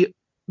is the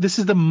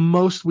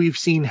most we've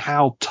seen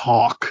Hal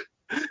talk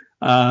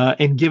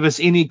and give us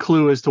any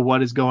clue as to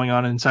what is going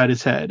on inside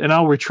his head. And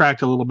I'll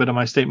retract a little bit of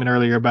my statement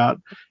earlier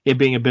about it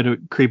being a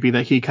bit creepy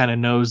that he kind of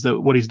knows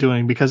what he's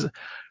doing, because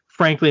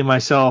frankly,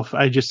 myself,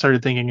 I just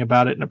started thinking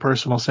about it in a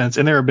personal sense.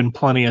 And there have been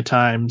plenty of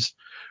times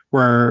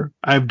where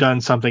I've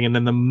done something and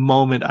then the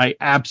moment I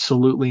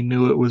absolutely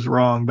knew it was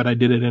wrong, but I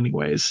did it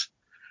anyways.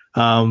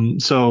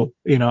 So,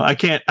 I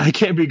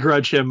can't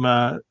begrudge him,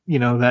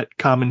 that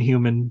common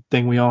human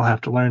thing we all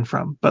have to learn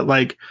from. But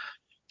like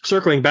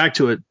circling back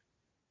to it,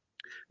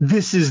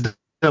 this is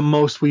the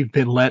most we've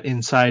been let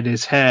inside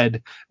his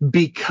head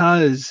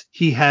because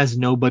he has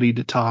nobody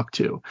to talk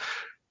to.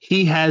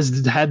 He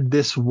has had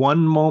this one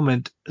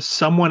moment.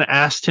 Someone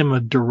asked him a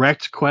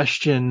direct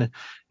question,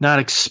 not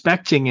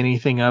expecting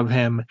anything of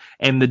him,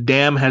 and the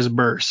dam has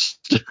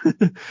burst.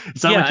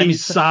 It's not like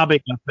he's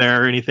sobbing up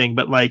there or anything,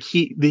 but like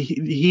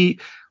he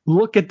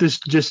look at this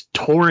just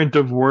torrent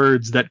of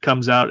words that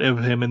comes out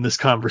of him in this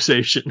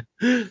conversation.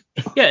 Yeah,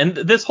 and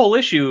this whole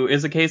issue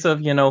is a case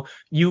of,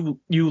 you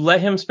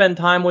let him spend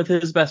time with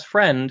his best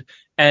friend,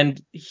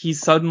 and he's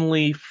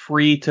suddenly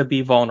free to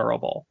be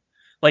vulnerable.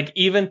 Like,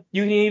 even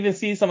you can even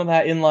see some of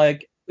that in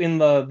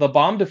the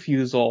bomb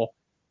defusal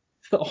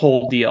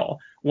whole deal,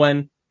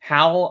 when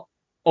Hal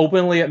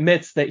openly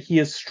admits that he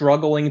is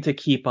struggling to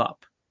keep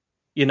up,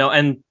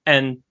 and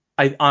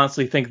I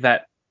honestly think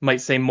that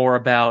might say more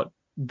about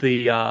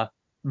the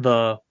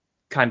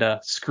kind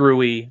of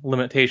screwy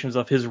limitations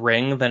of his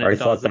ring than it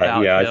does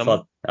about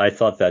him. I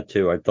thought that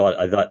too. I thought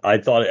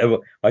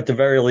at the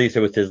very least it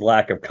was his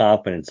lack of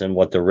confidence in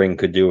what the ring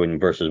could do and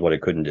versus what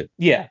it couldn't do.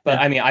 Yeah, but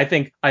I mean, I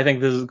think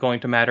this is going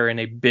to matter in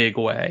a big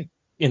way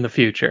in the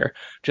future.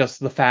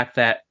 Just the fact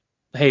that,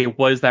 hey,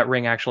 what is that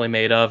ring actually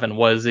made of, and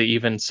what is it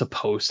even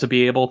supposed to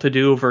be able to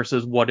do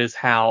versus what is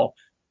Hal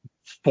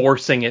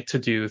forcing it to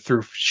do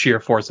through sheer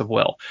force of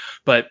will.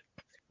 But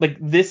like,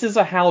 this is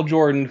a Hal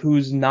Jordan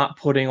who's not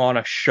putting on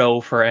a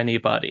show for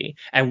anybody.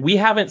 And we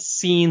haven't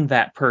seen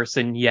that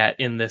person yet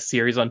in this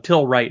series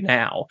until right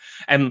now.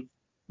 And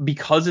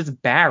because it's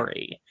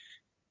Barry,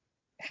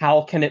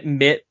 Hal can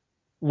admit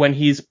when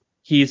he's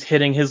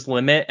hitting his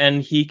limit,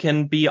 and he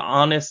can be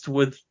honest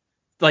with,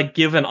 like,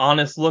 give an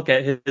honest look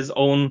at his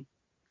own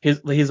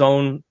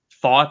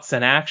thoughts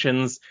and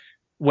actions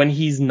when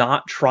he's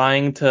not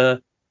trying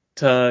to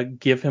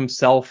give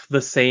himself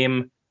the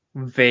same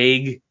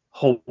vague,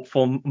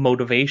 hopeful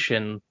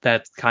motivation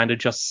that kind of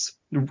just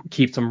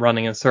keeps him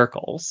running in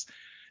circles.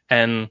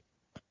 And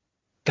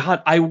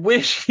God, I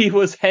wish he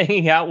was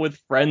hanging out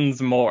with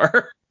friends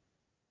more.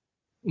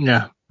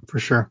 Yeah, for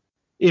sure.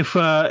 If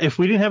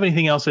we didn't have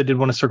anything else, I did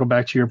want to circle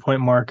back to your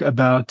point, Mark,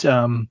 about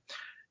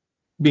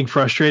being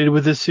frustrated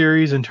with this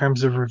series in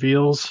terms of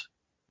reveals.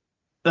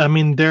 I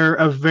mean, they're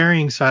of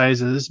varying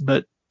sizes,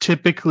 but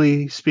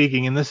typically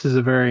speaking, and this is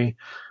a very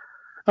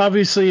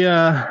obviously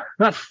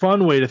not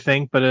fun way to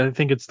think, but I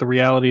think it's the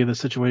reality of the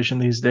situation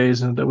these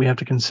days and that we have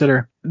to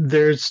consider.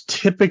 There's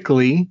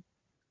typically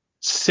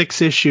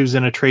 6 issues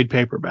in a trade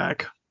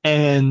paperback,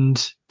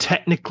 and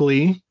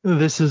technically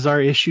this is our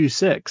issue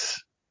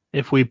 6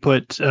 if we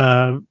put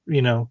the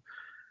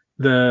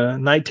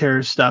Night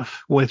Terror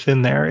stuff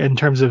within there in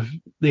terms of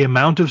the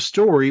amount of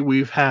story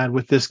we've had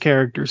with this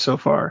character so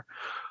far.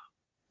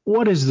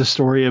 What is the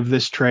story of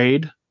this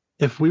trade?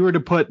 If we were to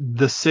put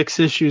the 6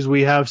 issues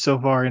we have so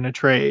far in a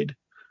trade,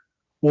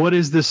 what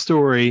is the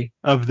story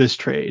of this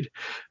trade?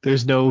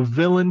 There's no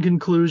villain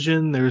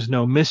conclusion. There's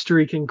no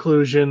mystery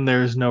conclusion.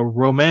 There's no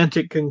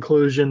romantic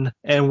conclusion.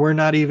 And we're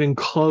not even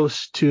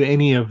close to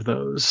any of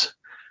those.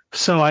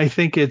 So I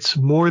think it's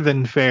more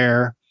than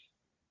fair.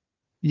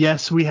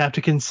 Yes, we have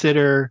to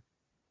consider,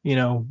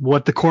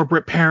 what the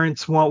corporate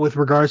parents want with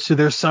regards to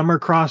their summer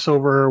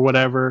crossover or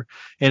whatever.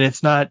 And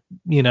it's not,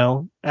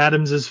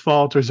 Adams's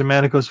fault or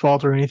Zermanico's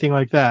fault or anything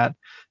like that.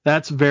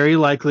 That's very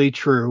likely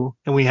true,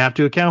 and we have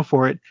to account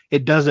for it.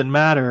 It doesn't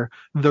matter.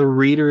 The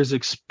reader's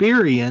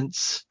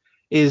experience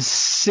is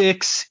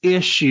 6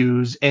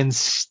 issues and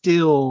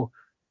still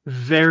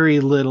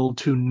very little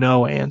to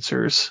no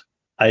answers.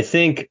 I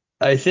think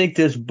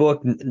this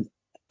book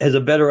has a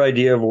better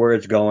idea of where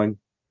it's going,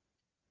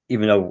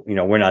 even though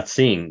we're not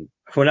seeing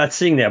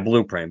that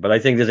blueprint. But I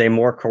think there's a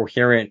more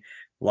coherent,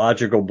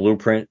 logical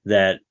blueprint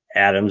that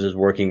Adams is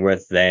working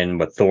with than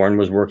what Thorne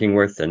was working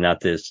with, and not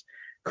this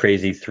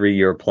crazy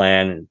 3-year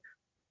plan.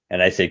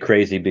 And I say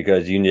crazy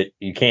because you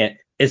can't.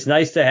 It's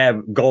nice to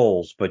have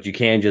goals, but you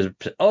can't just,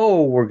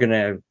 we're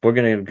gonna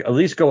at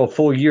least go a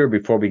full year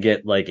before we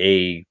get like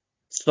a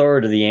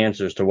third of the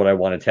answers to what I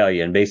want to tell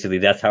you. And basically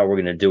that's how we're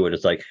gonna do it.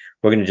 It's like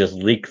we're gonna just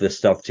leak this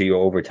stuff to you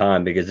over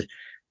time, because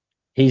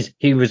he's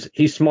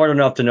smart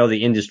enough to know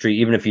the industry,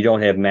 even if you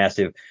don't have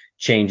massive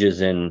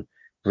changes in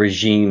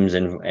regimes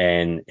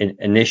and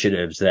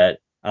initiatives, that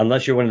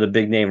unless you're one of the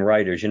big name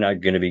writers, you're not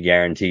going to be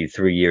guaranteed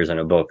 3 years on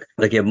a book.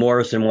 Like if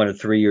Morrison wanted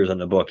 3 years on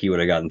the book, he would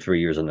have gotten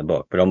 3 years on the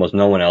book, but almost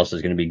no one else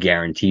is going to be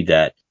guaranteed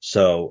that.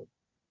 So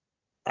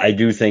I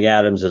do think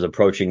Adams is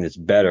approaching this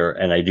better.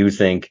 And I do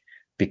think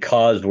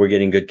because we're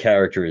getting good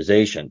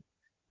characterization,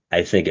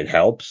 I think it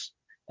helps.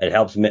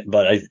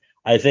 But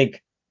I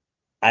think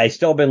I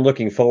still been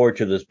looking forward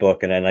to this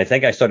book, and I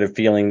think I started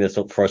feeling this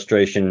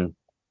frustration.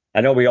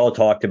 I know we all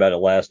talked about it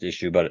last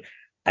issue, but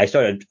I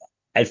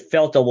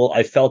felt a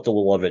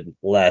little of it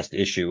last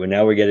issue, and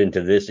now we get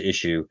into this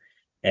issue,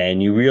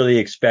 and you really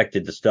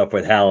expected the stuff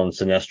with Hal and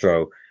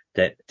Sinestro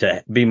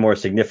to be more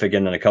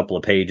significant in a couple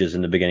of pages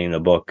in the beginning of the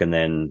book, and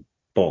then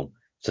boom,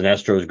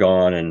 Sinestro's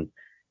gone,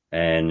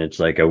 and it's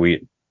like, are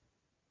we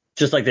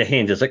just like the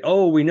hint? It's like,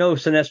 oh, we know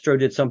Sinestro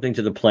did something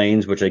to the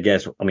planes, which I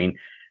guess, I mean,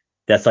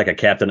 that's like a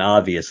Captain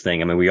Obvious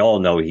thing. I mean, we all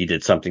know he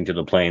did something to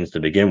the planes to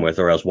begin with,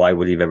 or else why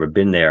would he have ever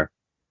been there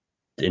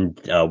in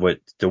with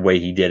the way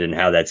he did and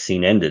how that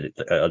scene ended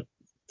the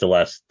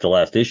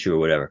last issue or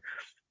whatever.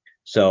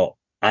 So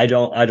I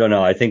don't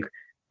know. I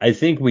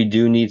think we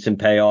do need some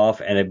payoff,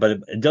 but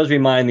it does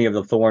remind me of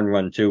the Thorn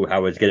run too.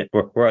 How it's getting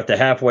we're at the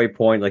halfway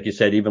point, like you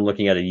said, even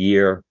looking at a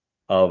year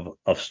of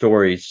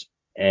stories,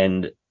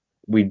 and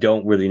we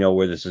don't really know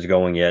where this is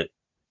going yet,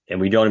 and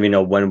we don't even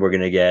know when we're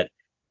going to get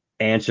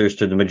answers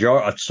to the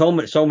majority.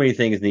 So many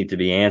things need to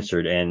be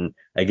answered, and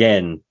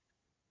again,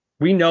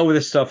 we know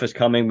this stuff is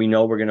coming. We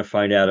know we're going to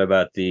find out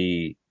about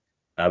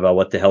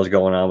what the hell's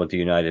going on with the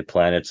United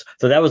Planets.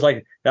 So that was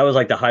like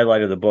the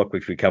highlight of the book,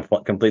 which we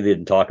completely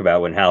didn't talk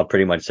about, when Hal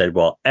pretty much said,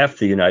 "Well, F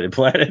the United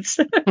Planets."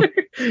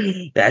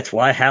 That's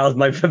why Hal's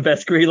my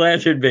best Green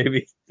Lantern,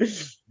 baby.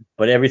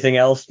 But everything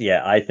else,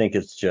 yeah, I think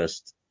it's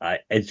just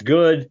it's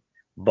good.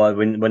 But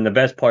when the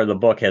best part of the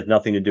book has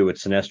nothing to do with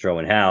Sinestro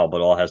and Hal, but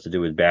all has to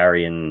do with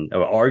Barry, and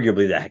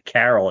arguably the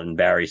Carol and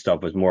Barry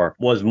stuff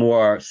was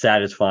more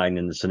satisfying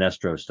than the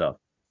Sinestro stuff.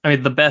 I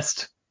mean, the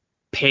best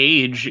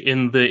page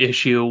in the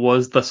issue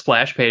was the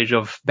splash page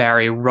of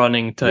Barry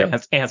running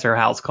to answer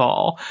Hal's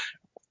call.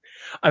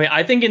 I mean,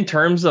 I think in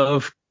terms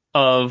of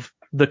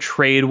the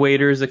trade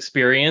waiters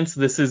experience,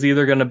 this is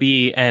either going to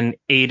be an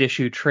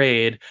 8-issue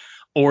trade,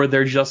 or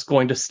they're just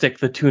going to stick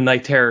the 2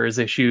 Night Terrors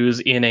issues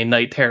in a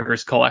Night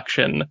Terrors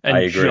collection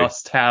and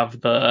just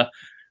have the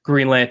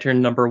Green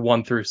Lantern number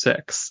 1 through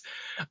 6.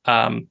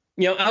 I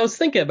was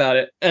thinking about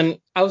it, and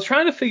I was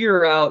trying to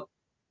figure out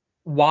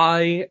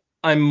why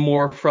I'm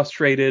more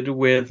frustrated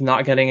with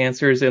not getting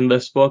answers in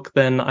this book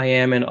than I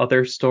am in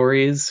other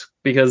stories,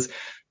 because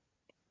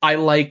I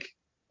like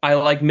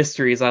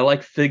mysteries. I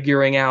like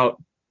figuring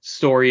out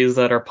stories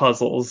that are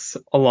puzzles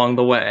along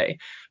the way,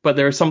 but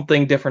there's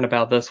something different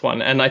about this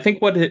one. And I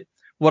think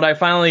what I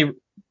finally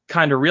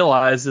kind of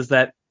realized is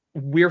that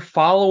we're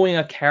following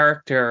a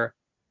character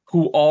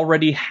who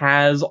already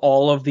has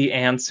all of the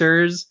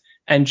answers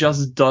and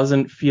just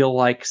doesn't feel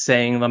like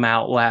saying them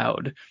out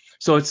loud.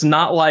 So it's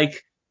not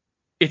like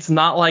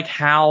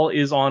Hal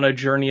is on a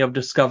journey of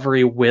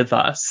discovery with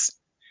us.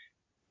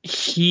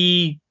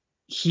 He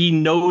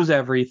knows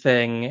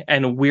everything,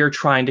 and we're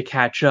trying to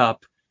catch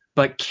up,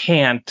 but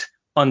can't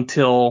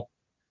until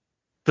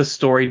the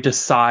story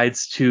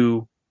decides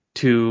to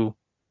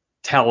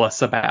tell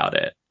us about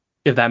it,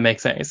 if that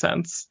makes any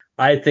sense.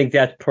 I think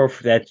that's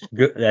perfect. That's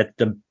good. That's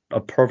a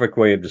perfect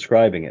way of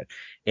describing it.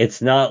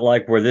 It's not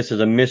like where this is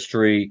a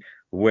mystery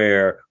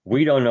where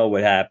we don't know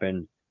what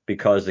happened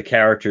because the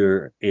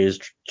character is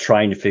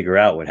trying to figure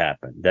out what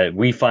happened. That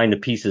we find the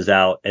pieces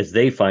out as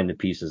they find the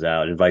pieces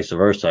out, and vice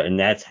versa.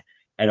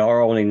 And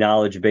our only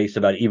knowledge base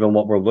about even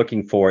what we're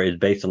looking for is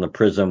based on the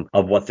prism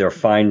of what they're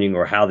finding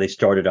or how they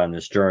started on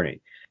this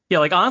journey. Yeah,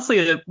 like honestly,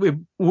 it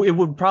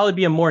would probably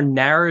be a more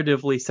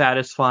narratively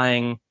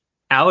satisfying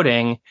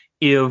outing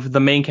if the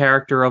main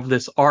character of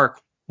this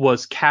arc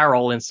was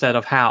Carol instead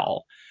of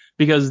Hal,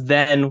 because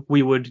then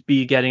we would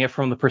be getting it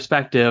from the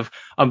perspective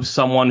of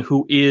someone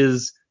who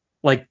is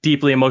like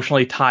deeply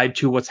emotionally tied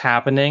to what's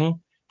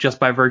happening just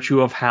by virtue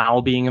of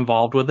Hal being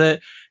involved with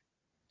it.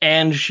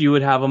 And she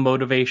would have a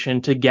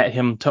motivation to get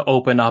him to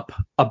open up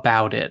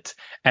about it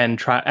and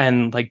try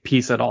and like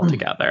piece it all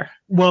together.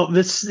 Well,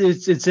 it's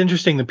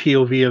interesting. The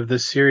POV of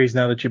this series,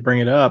 now that you bring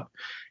it up,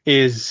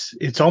 is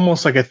it's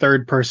almost like a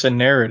third person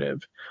narrative.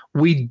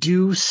 We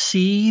do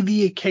see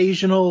the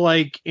occasional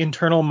like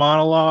internal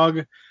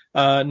monologue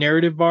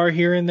narrative bar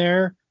here and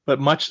there, but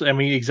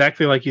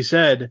exactly like you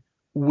said,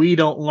 we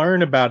don't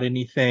learn about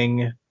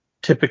anything,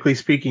 typically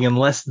speaking,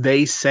 unless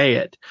they say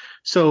it.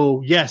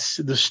 So yes,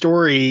 the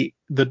story,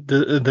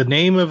 the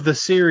name of the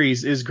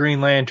series is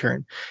Green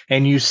Lantern,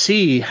 and you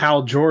see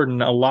Hal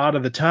Jordan a lot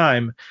of the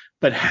time,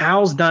 but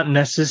Hal's not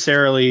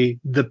necessarily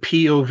the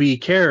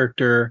POV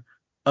character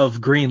of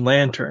Green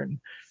Lantern.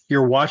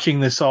 You're watching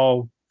this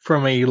all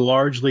from a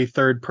largely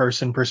third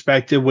person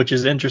perspective, which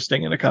is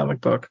interesting in a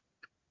comic book.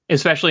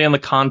 Especially in the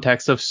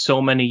context of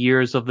so many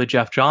years of the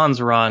Jeff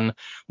Johns run,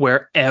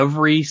 where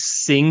every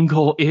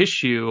single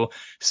issue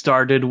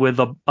started with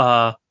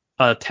a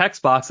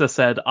text box that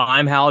said,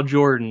 "I'm Hal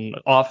Jordan,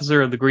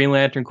 officer of the Green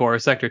Lantern Corps,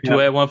 Sector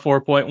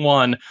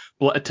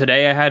 2814.1.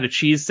 Today I had a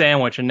cheese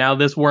sandwich, and now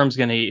this worm's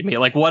going to eat me."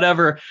 Like,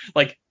 whatever.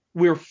 Like,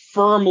 we're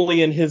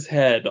firmly in his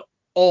head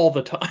all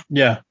the time.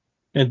 Yeah,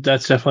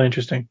 that's definitely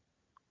interesting.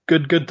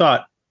 Good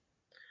thought.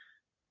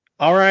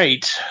 All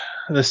right.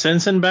 The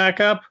Simpson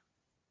backup.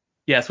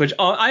 Yes, which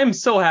I am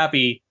so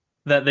happy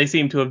that they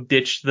seem to have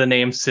ditched the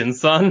name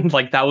Sinsun.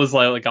 Like, that was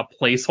like a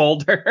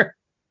placeholder.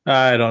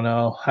 I don't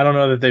know. I don't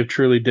know that they've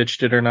truly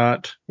ditched it or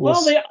not.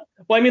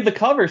 I mean, the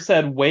cover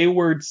said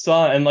Wayward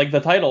Son, and like the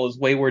title is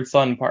Wayward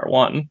Son Part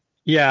 1.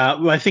 Yeah,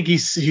 I think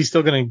he's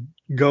still gonna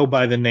go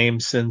by the name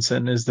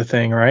Simpson is the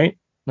thing, right?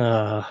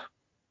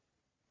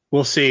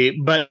 We'll see.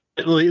 But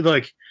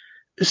look,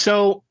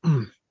 so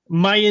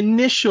my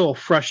initial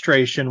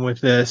frustration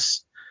with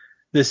this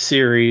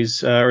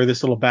series or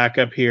this little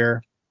backup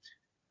here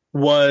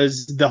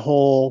was the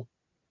whole,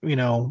 you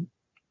know,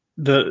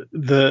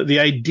 the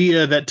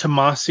idea that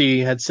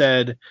Tomasi had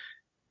said,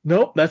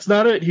 nope, that's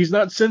not it. He's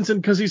not Simpson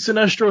because he's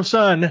Sinestro's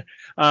son.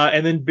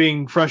 And then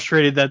being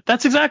frustrated that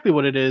that's exactly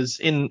what it is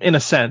in a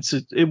sense.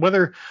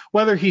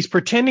 Whether he's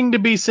pretending to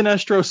be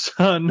Sinestro's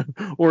son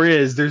or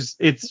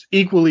it's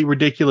equally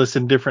ridiculous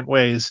in different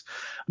ways.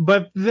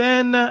 But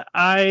then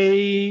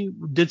I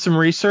did some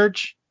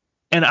research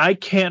and I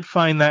can't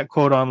find that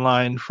quote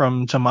online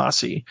from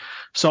Tomasi.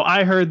 So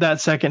I heard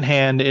that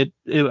secondhand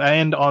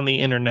and on the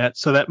internet.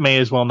 So that may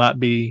as well not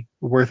be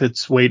worth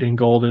its weight in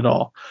gold at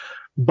all.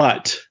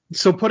 But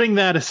so putting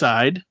that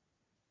aside,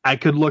 I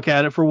could look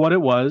at it for what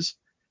it was.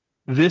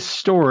 This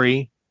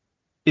story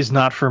is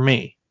not for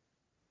me.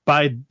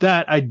 By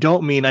that, I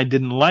don't mean I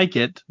didn't like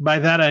it. By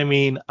that, I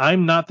mean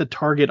I'm not the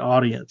target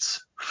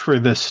audience for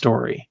this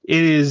story.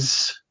 It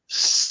is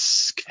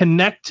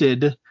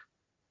connected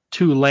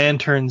to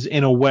Lanterns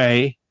in a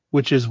way,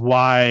 which is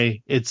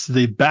why it's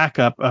the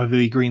backup of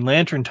the Green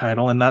Lantern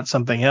title and not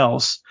something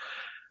else.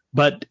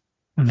 But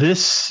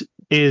this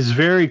is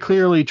very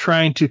clearly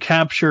trying to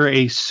capture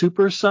a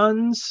Super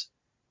Sons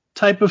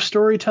type of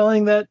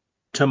storytelling that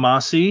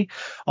Tomasi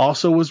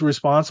also was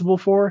responsible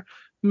for.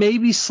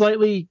 Maybe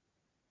slightly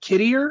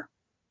kiddier.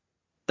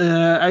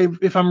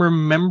 If I'm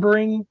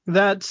remembering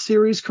that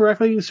series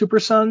correctly,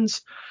 Super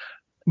Sons.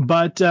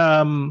 But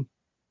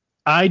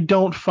I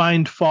don't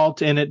find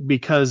fault in it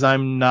because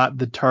I'm not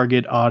the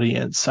target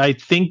audience. I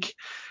think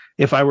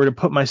if I were to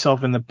put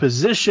myself in the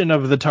position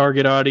of the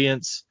target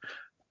audience,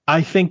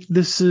 I think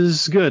this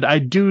is good. I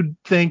do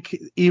think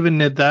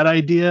even at that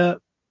idea,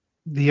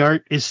 the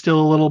art is still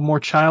a little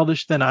more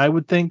childish than I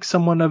would think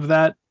someone of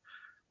that,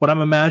 what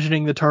I'm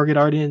imagining the target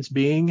audience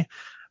being.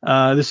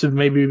 This would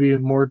maybe be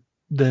more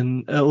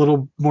than a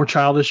little more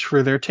childish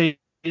for their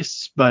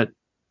tastes, but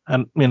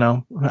I'm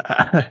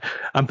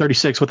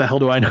 36. What the hell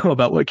do I know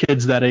about what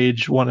kids that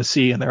age want to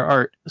see in their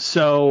art?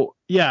 So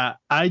yeah,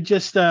 I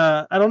just,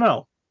 I don't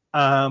know.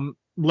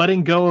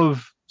 Letting go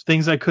of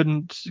things I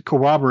couldn't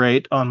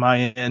corroborate on my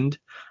end,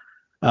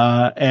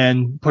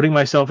 and putting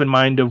myself in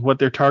mind of what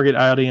their target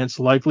audience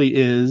likely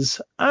is,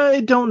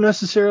 I don't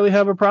necessarily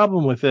have a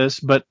problem with this,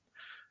 but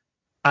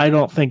I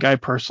don't think I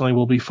personally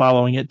will be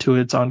following it to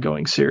its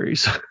ongoing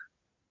series.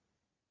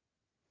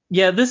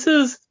 Yeah, this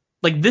is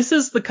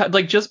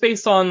just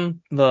based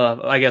on the,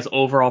 I guess,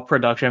 overall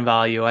production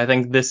value. I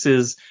think this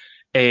is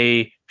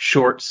a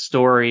short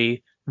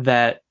story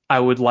that I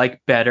would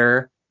like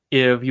better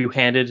if you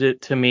handed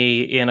it to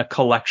me in a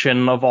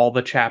collection of all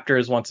the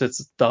chapters once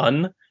it's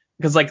done.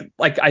 Because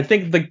I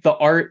think the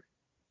art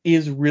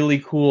is really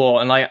cool,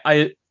 and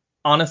I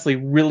honestly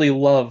really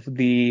love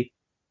the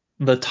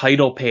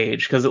title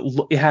page because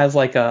it has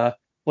like a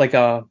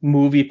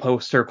movie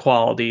poster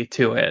quality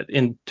to it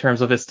in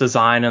terms of its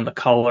design and the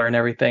color and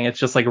everything. It's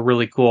just like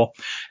really cool.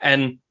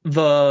 And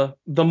the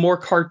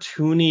more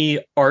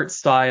cartoony art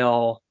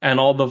style and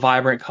all the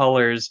vibrant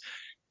colors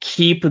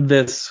keep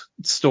this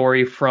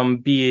story from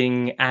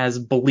being as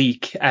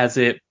bleak as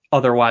it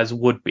otherwise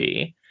would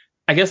be.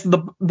 I guess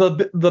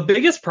the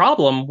biggest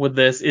problem with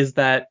this is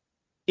that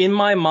in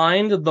my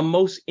mind, the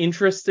most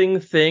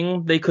interesting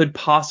thing they could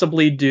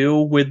possibly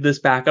do with this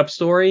backup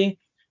story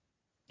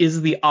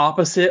is the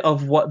opposite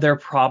of what they're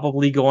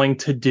probably going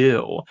to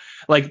do.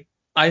 Like,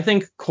 I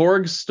think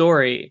Korg's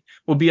story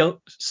would be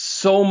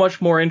so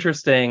much more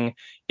interesting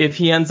if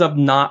he ends up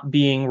not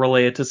being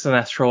related to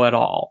Sinestro at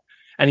all.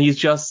 And he's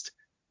just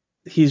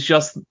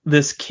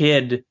this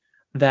kid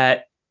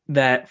that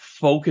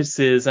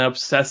focuses and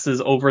obsesses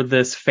over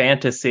this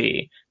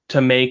fantasy to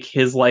make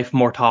his life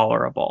more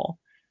tolerable.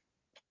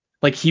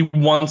 Like, he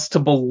wants to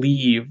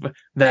believe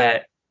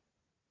that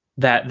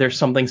there's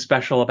something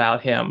special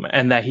about him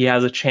and that he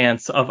has a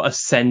chance of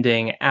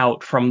ascending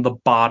out from the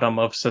bottom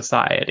of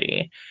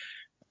society.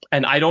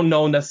 And I don't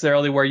know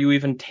necessarily where you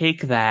even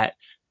take that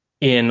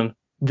in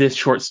this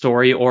short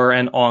story or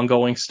an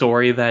ongoing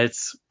story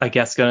that's, I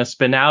guess, going to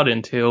spin out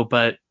into,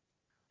 but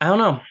I don't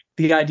know.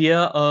 The idea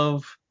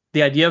of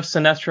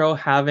Sinestro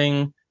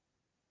having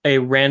a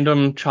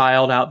random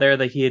child out there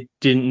that he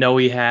didn't know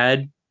he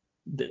had,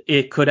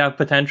 it could have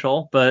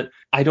potential, but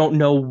I don't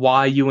know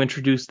why you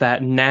introduce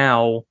that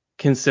now,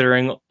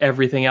 considering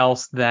everything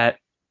else that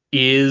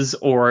is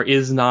or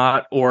is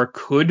not or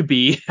could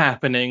be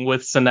happening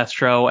with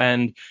Sinestro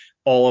and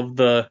all of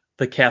the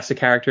cast of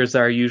characters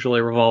that are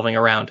usually revolving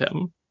around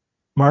him.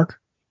 Mark?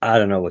 I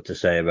don't know what to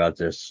say about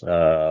this. In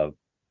all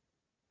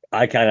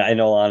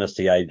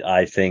honesty,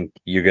 I think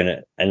you're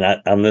gonna, and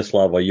that, on this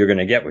level, you're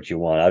gonna get what you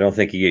want. I don't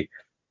think he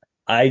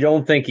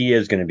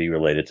is going to be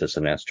related to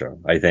Sinestro.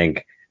 I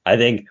think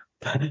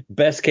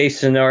best case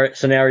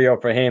scenario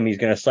for him, he's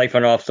going to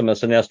siphon off some of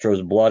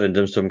Sinestro's blood and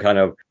do some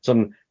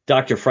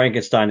Dr.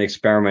 Frankenstein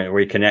experiment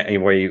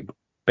where he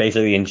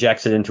basically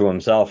injects it into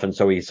himself, and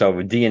so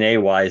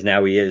DNA wise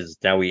now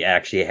he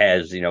actually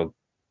has,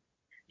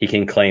 he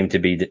can claim to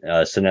be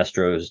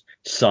Sinestro's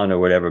son or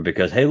whatever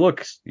because, hey,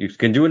 look, you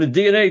can do a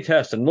DNA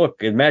test and look,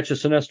 it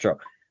matches Sinestro.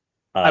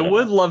 I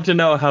would love to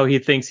know how he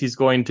thinks he's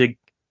going to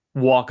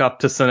walk up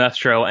to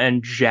Sinestro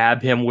and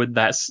jab him with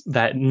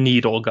that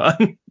needle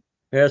gun.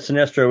 Yeah,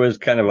 Sinestro is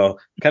kind of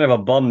a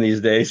bum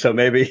these days, so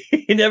maybe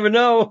you never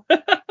know.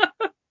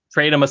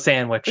 Trade him a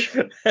sandwich.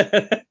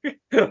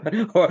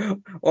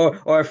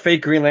 or a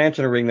fake Green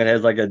Lantern ring that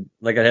has it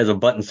has a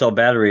button cell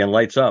battery and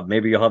lights up.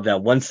 Maybe you'll have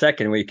that 1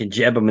 second where you can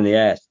jab him in the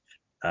ass.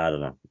 I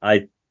don't know.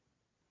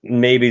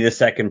 Maybe the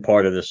second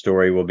part of the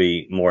story will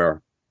be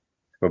more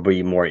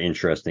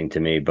interesting to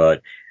me,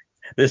 but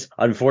this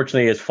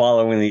unfortunately is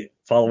following the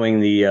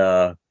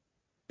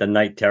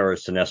Night Terror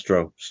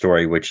Sinestro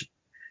story, which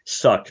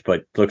sucked,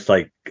 but looks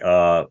like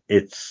War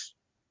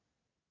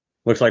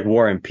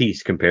and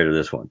Peace compared to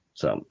this one.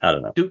 So I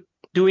don't know.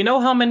 Do we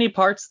know how many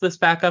parts this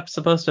backup's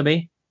supposed to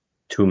be?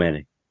 Too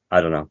many.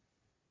 I don't know.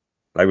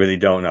 I really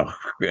don't know.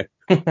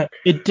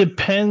 It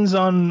depends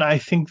on, I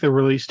think, the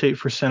release date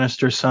for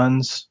Sinister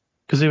Sons,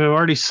 because they've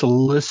already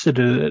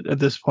solicited it at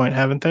this point,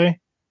 haven't they?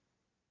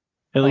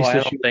 At least I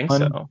don't think 1.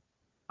 so.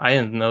 I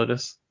didn't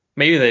notice.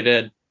 Maybe they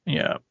did.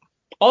 Yeah.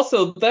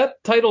 Also,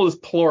 that title is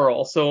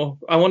plural, so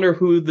I wonder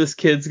who this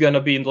kid's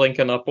gonna be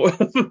linking up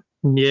with.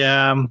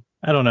 Yeah,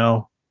 I don't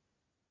know.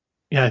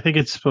 Yeah, I think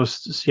it's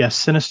supposed to. Yeah,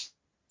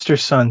 Sinister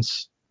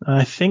Sons.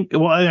 I think.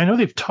 Well, I know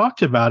they've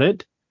talked about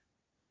it.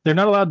 They're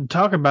not allowed to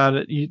talk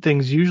about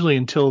things usually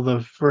until the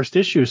first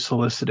issue is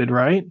solicited,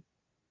 right?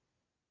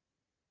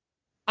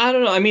 I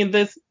don't know. I mean,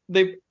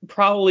 they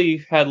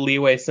probably had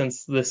leeway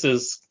since this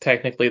is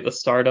technically the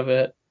start of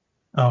it.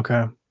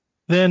 Okay.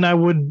 Then I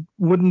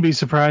wouldn't be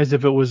surprised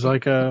if it was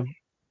like a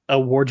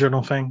War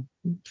Journal thing,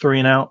 3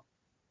 and out.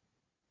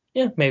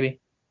 Yeah, maybe.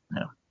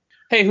 Yeah.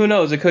 Hey, who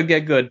knows? It could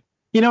get good.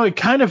 It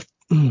kind of.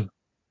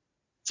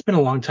 It's been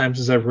a long time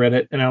since I've read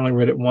it, and I only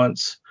read it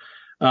once.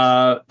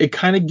 It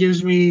kind of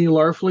gives me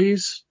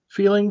Larfleeze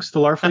feelings, the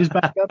Larfleeze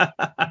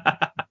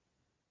backup.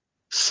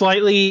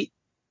 Slightly,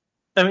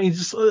 I mean,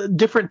 just a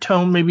different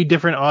tone, maybe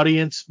different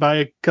audience by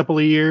a couple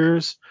of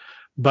years,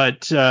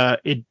 but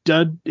it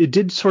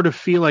did sort of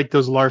feel like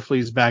those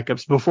Larfleeze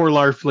backups before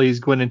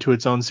Larfleeze went into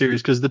its own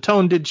series, because the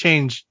tone did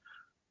change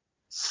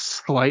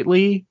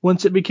slightly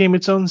once it became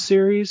its own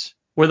series.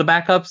 Were the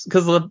backups,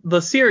 because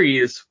the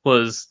series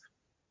was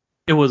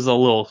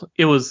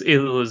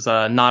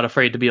not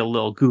afraid to be a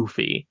little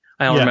goofy.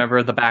 I don't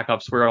remember the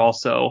backups were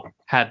also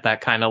had that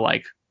kind of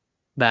like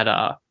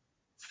that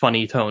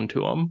funny tone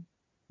to them.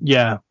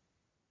 Yeah,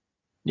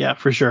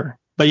 for sure.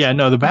 But yeah,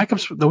 no, the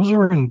backups, those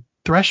were in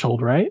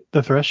Threshold, right?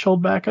 The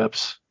Threshold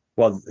backups.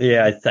 Well,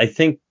 yeah, I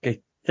think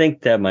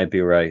that might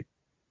be right.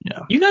 Yeah,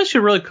 you guys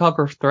should really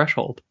cover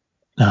Threshold.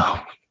 No,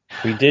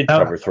 we did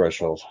cover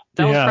Threshold.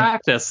 That was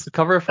practice.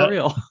 Cover it for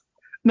real.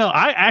 No,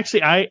 I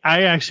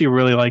actually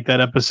really like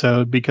that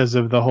episode because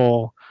of the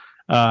whole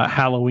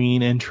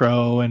Halloween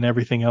intro and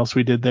everything else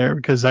we did there.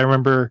 Because I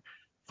remember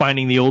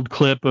finding the old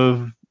clip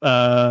of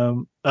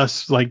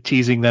us like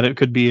teasing that it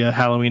could be a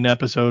Halloween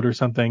episode or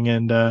something,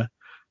 and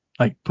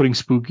like putting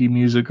spooky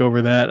music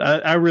over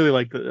that. I really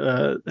like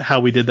how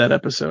we did that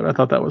episode. I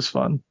thought that was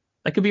fun.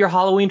 That could be your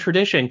Halloween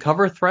tradition.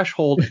 Cover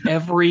Threshold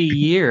every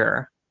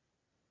year.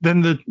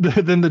 Then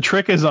the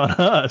trick is on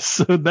us.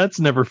 So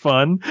that's never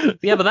fun.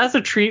 Yeah, but that's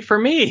a treat for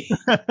me.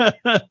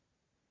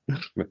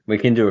 We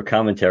can do a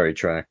commentary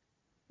track.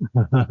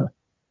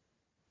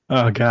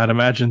 Oh God!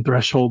 Imagine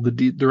Threshold,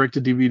 the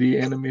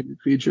direct-to-DVD animated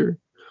feature.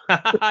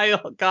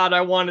 God,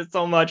 I want it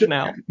so much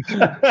now.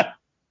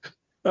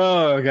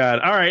 Oh God!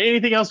 All right.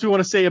 Anything else we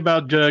want to say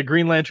about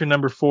Green Lantern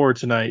 #4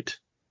 tonight?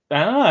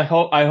 I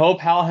hope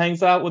Hal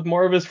hangs out with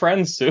more of his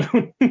friends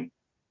soon.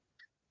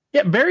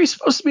 Yeah, Barry's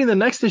supposed to be in the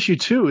next issue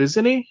too,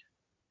 isn't he?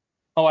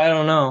 Oh, I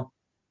don't know.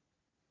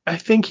 I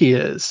think he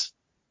is.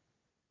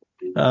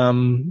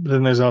 Then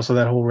there's also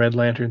that whole Red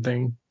Lantern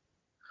thing.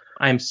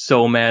 I'm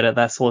so mad at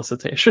that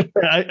solicitation.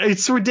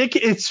 It's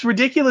ridiculous. It's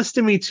ridiculous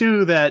to me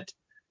too that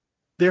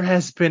there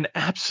has been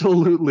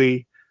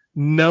absolutely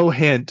no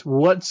hint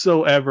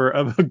whatsoever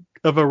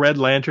of a Red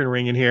Lantern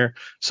ring in here.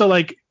 So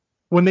like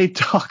when they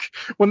talk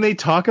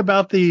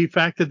about the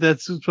fact that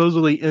that's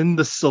supposedly in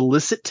the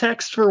solicit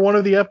text for one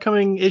of the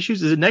upcoming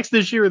issues, is it next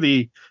issue or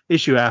the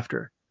issue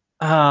after?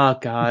 Oh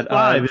God,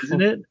 5,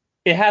 isn't it?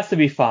 It has to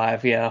be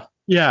 5, yeah.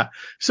 Yeah.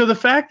 So the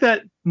fact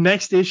that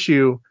next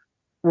issue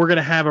we're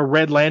gonna have a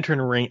Red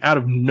Lantern ring out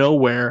of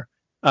nowhere,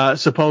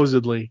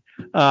 supposedly,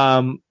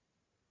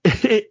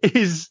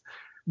 is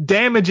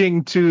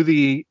damaging to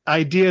the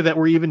idea that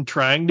we're even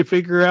trying to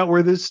figure out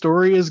where this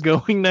story is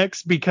going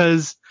next,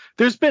 because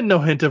there's been no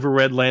hint of a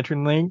Red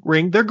Lantern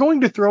ring. They're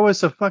going to throw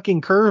us a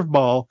fucking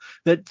curveball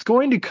that's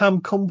going to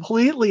come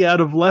completely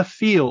out of left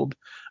field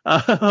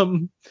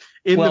in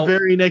the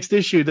very next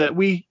issue that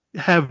we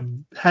have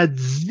had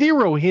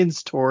zero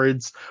hints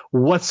towards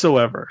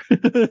whatsoever.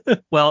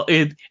 Well,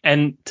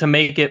 and to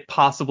make it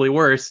possibly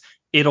worse,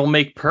 it'll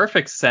make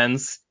perfect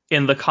sense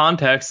in the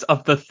context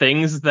of the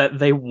things that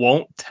they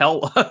won't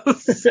tell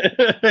us.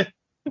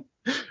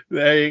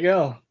 There you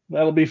go.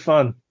 That'll be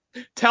fun.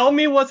 Tell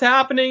me what's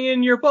happening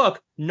in your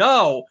book.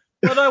 No.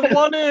 But I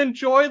want to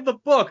enjoy the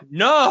book.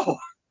 No.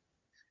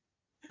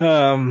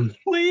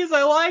 Please,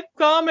 I like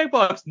comic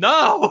books.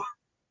 No.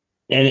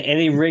 And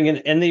any ring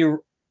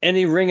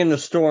in the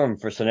storm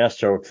for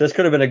Sinestro. This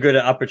could have been a good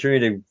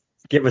opportunity to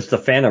give us the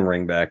Phantom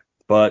Ring back.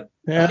 But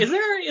Yeah. Is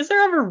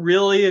there ever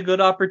really a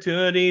good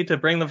opportunity to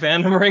bring the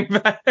Phantom Ring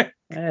back?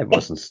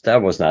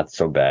 that was not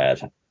so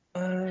bad.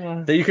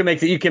 You can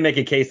make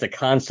a case the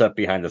concept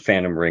behind the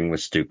Phantom Ring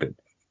was stupid.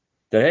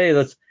 That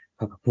hey,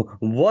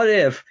 what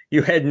if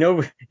you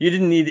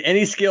didn't need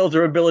any skills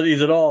or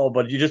abilities at all,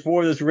 but you just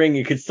wore this ring,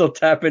 you could still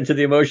tap into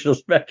the emotional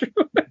spectrum.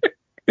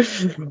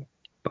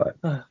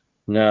 But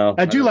no,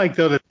 I do like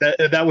though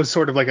that was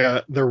sort of like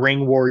the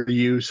ring wore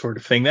you sort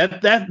of thing.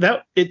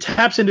 That it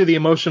taps into the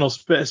emotional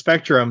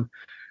spectrum,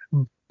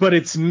 but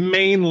it's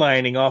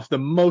mainlining off the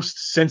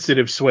most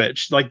sensitive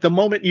switch. Like the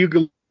moment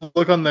you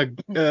look on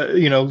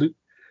the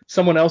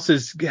someone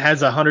else's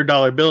has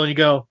 $100 bill and you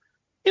go,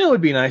 it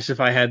would be nice if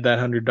I had that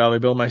 $100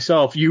 bill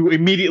myself. You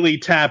immediately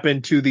tap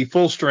into the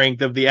full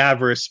strength of the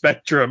avarice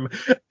spectrum,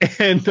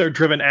 and they're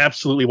driven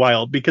absolutely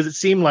wild because it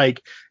seemed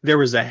like there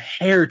was a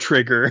hair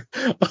trigger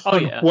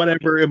on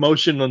whatever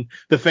emotion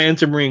the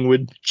Phantom Ring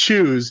would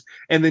choose,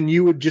 and then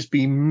you would just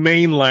be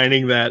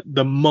mainlining that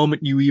the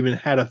moment you even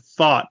had a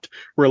thought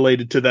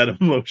related to that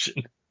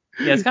emotion.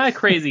 Yeah, it's kind of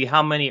crazy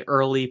how many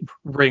early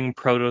ring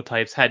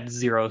prototypes had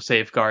zero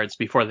safeguards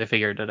before they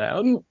figured it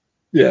out.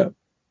 Yeah.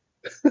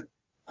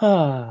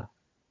 All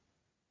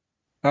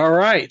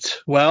right.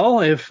 Well,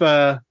 if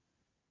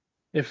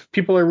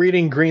people are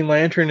reading Green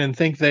Lantern and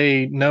think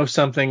they know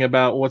something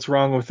about what's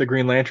wrong with the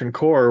Green Lantern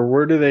Corps,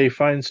 where do they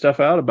find stuff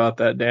out about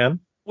that, Dan?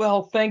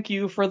 Well, thank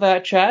you for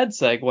that Chad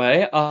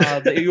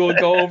segue. You will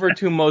go over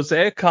to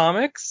Mosaic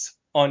Comics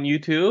on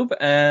YouTube,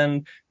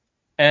 and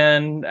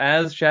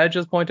as Chad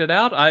just pointed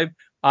out,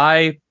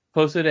 I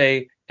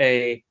posted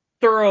a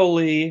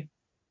thoroughly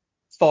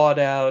thought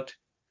out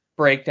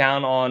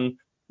breakdown on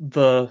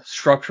the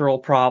structural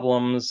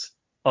problems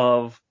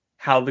of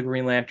how the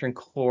Green Lantern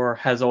Corps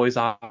has always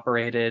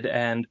operated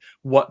and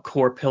what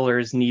core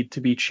pillars need to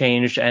be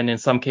changed and in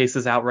some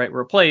cases outright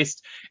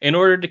replaced in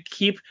order to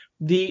keep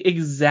the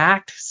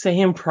exact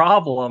same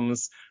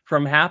problems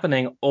from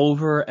happening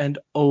over and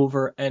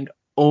over and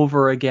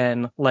over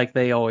again like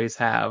they always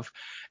have.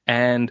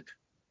 And,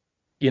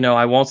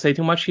 I won't say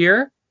too much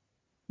here.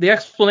 The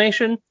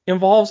explanation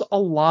involves a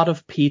lot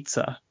of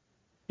pizza,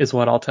 is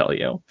what I'll tell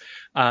you.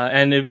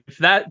 And if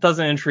that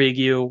doesn't intrigue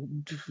you,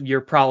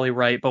 you're probably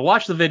right. But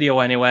watch the video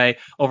anyway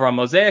over on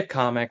Mosaic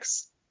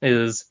Comics. It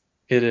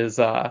is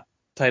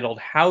titled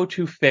How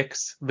to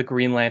Fix the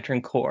Green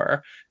Lantern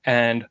Corps.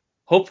 And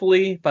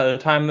hopefully by the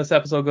time this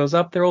episode goes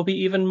up, there will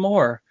be even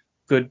more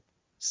good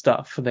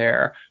stuff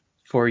there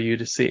for you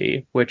to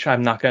see, which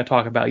I'm not going to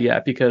talk about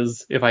yet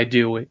because if I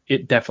do,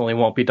 it definitely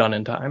won't be done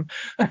in time.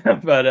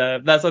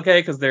 But that's okay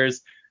because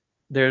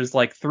there's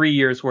like 3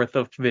 years worth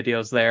of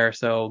videos there,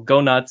 so go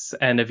nuts,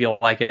 and if you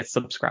like it,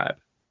 subscribe.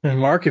 And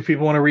Mark, if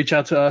people want to reach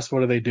out to us, what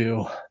do they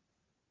do?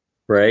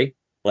 Ray,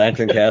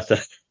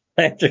 LanternCast,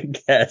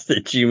 LanternCast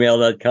at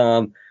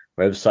gmail.com.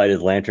 Website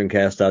is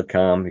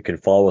LanternCast.com. You can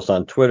follow us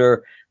on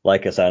Twitter,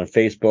 like us on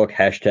Facebook,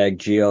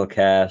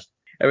 #GLCast.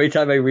 Every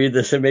time I read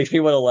this, it makes me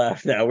want to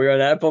laugh now. We're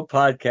on Apple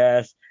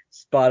Podcasts,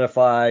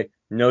 Spotify,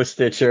 no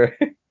Stitcher,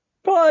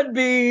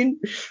 Podbean.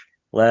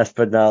 Last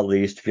but not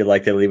least, if you'd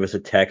like to leave us a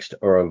text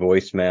or a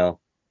voicemail,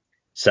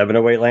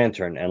 708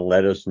 Lantern, and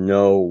let us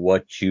know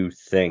what you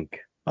think.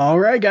 All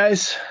right,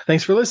 guys.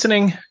 Thanks for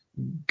listening.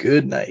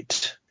 Good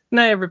night.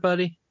 Night,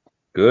 everybody.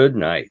 Good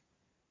night.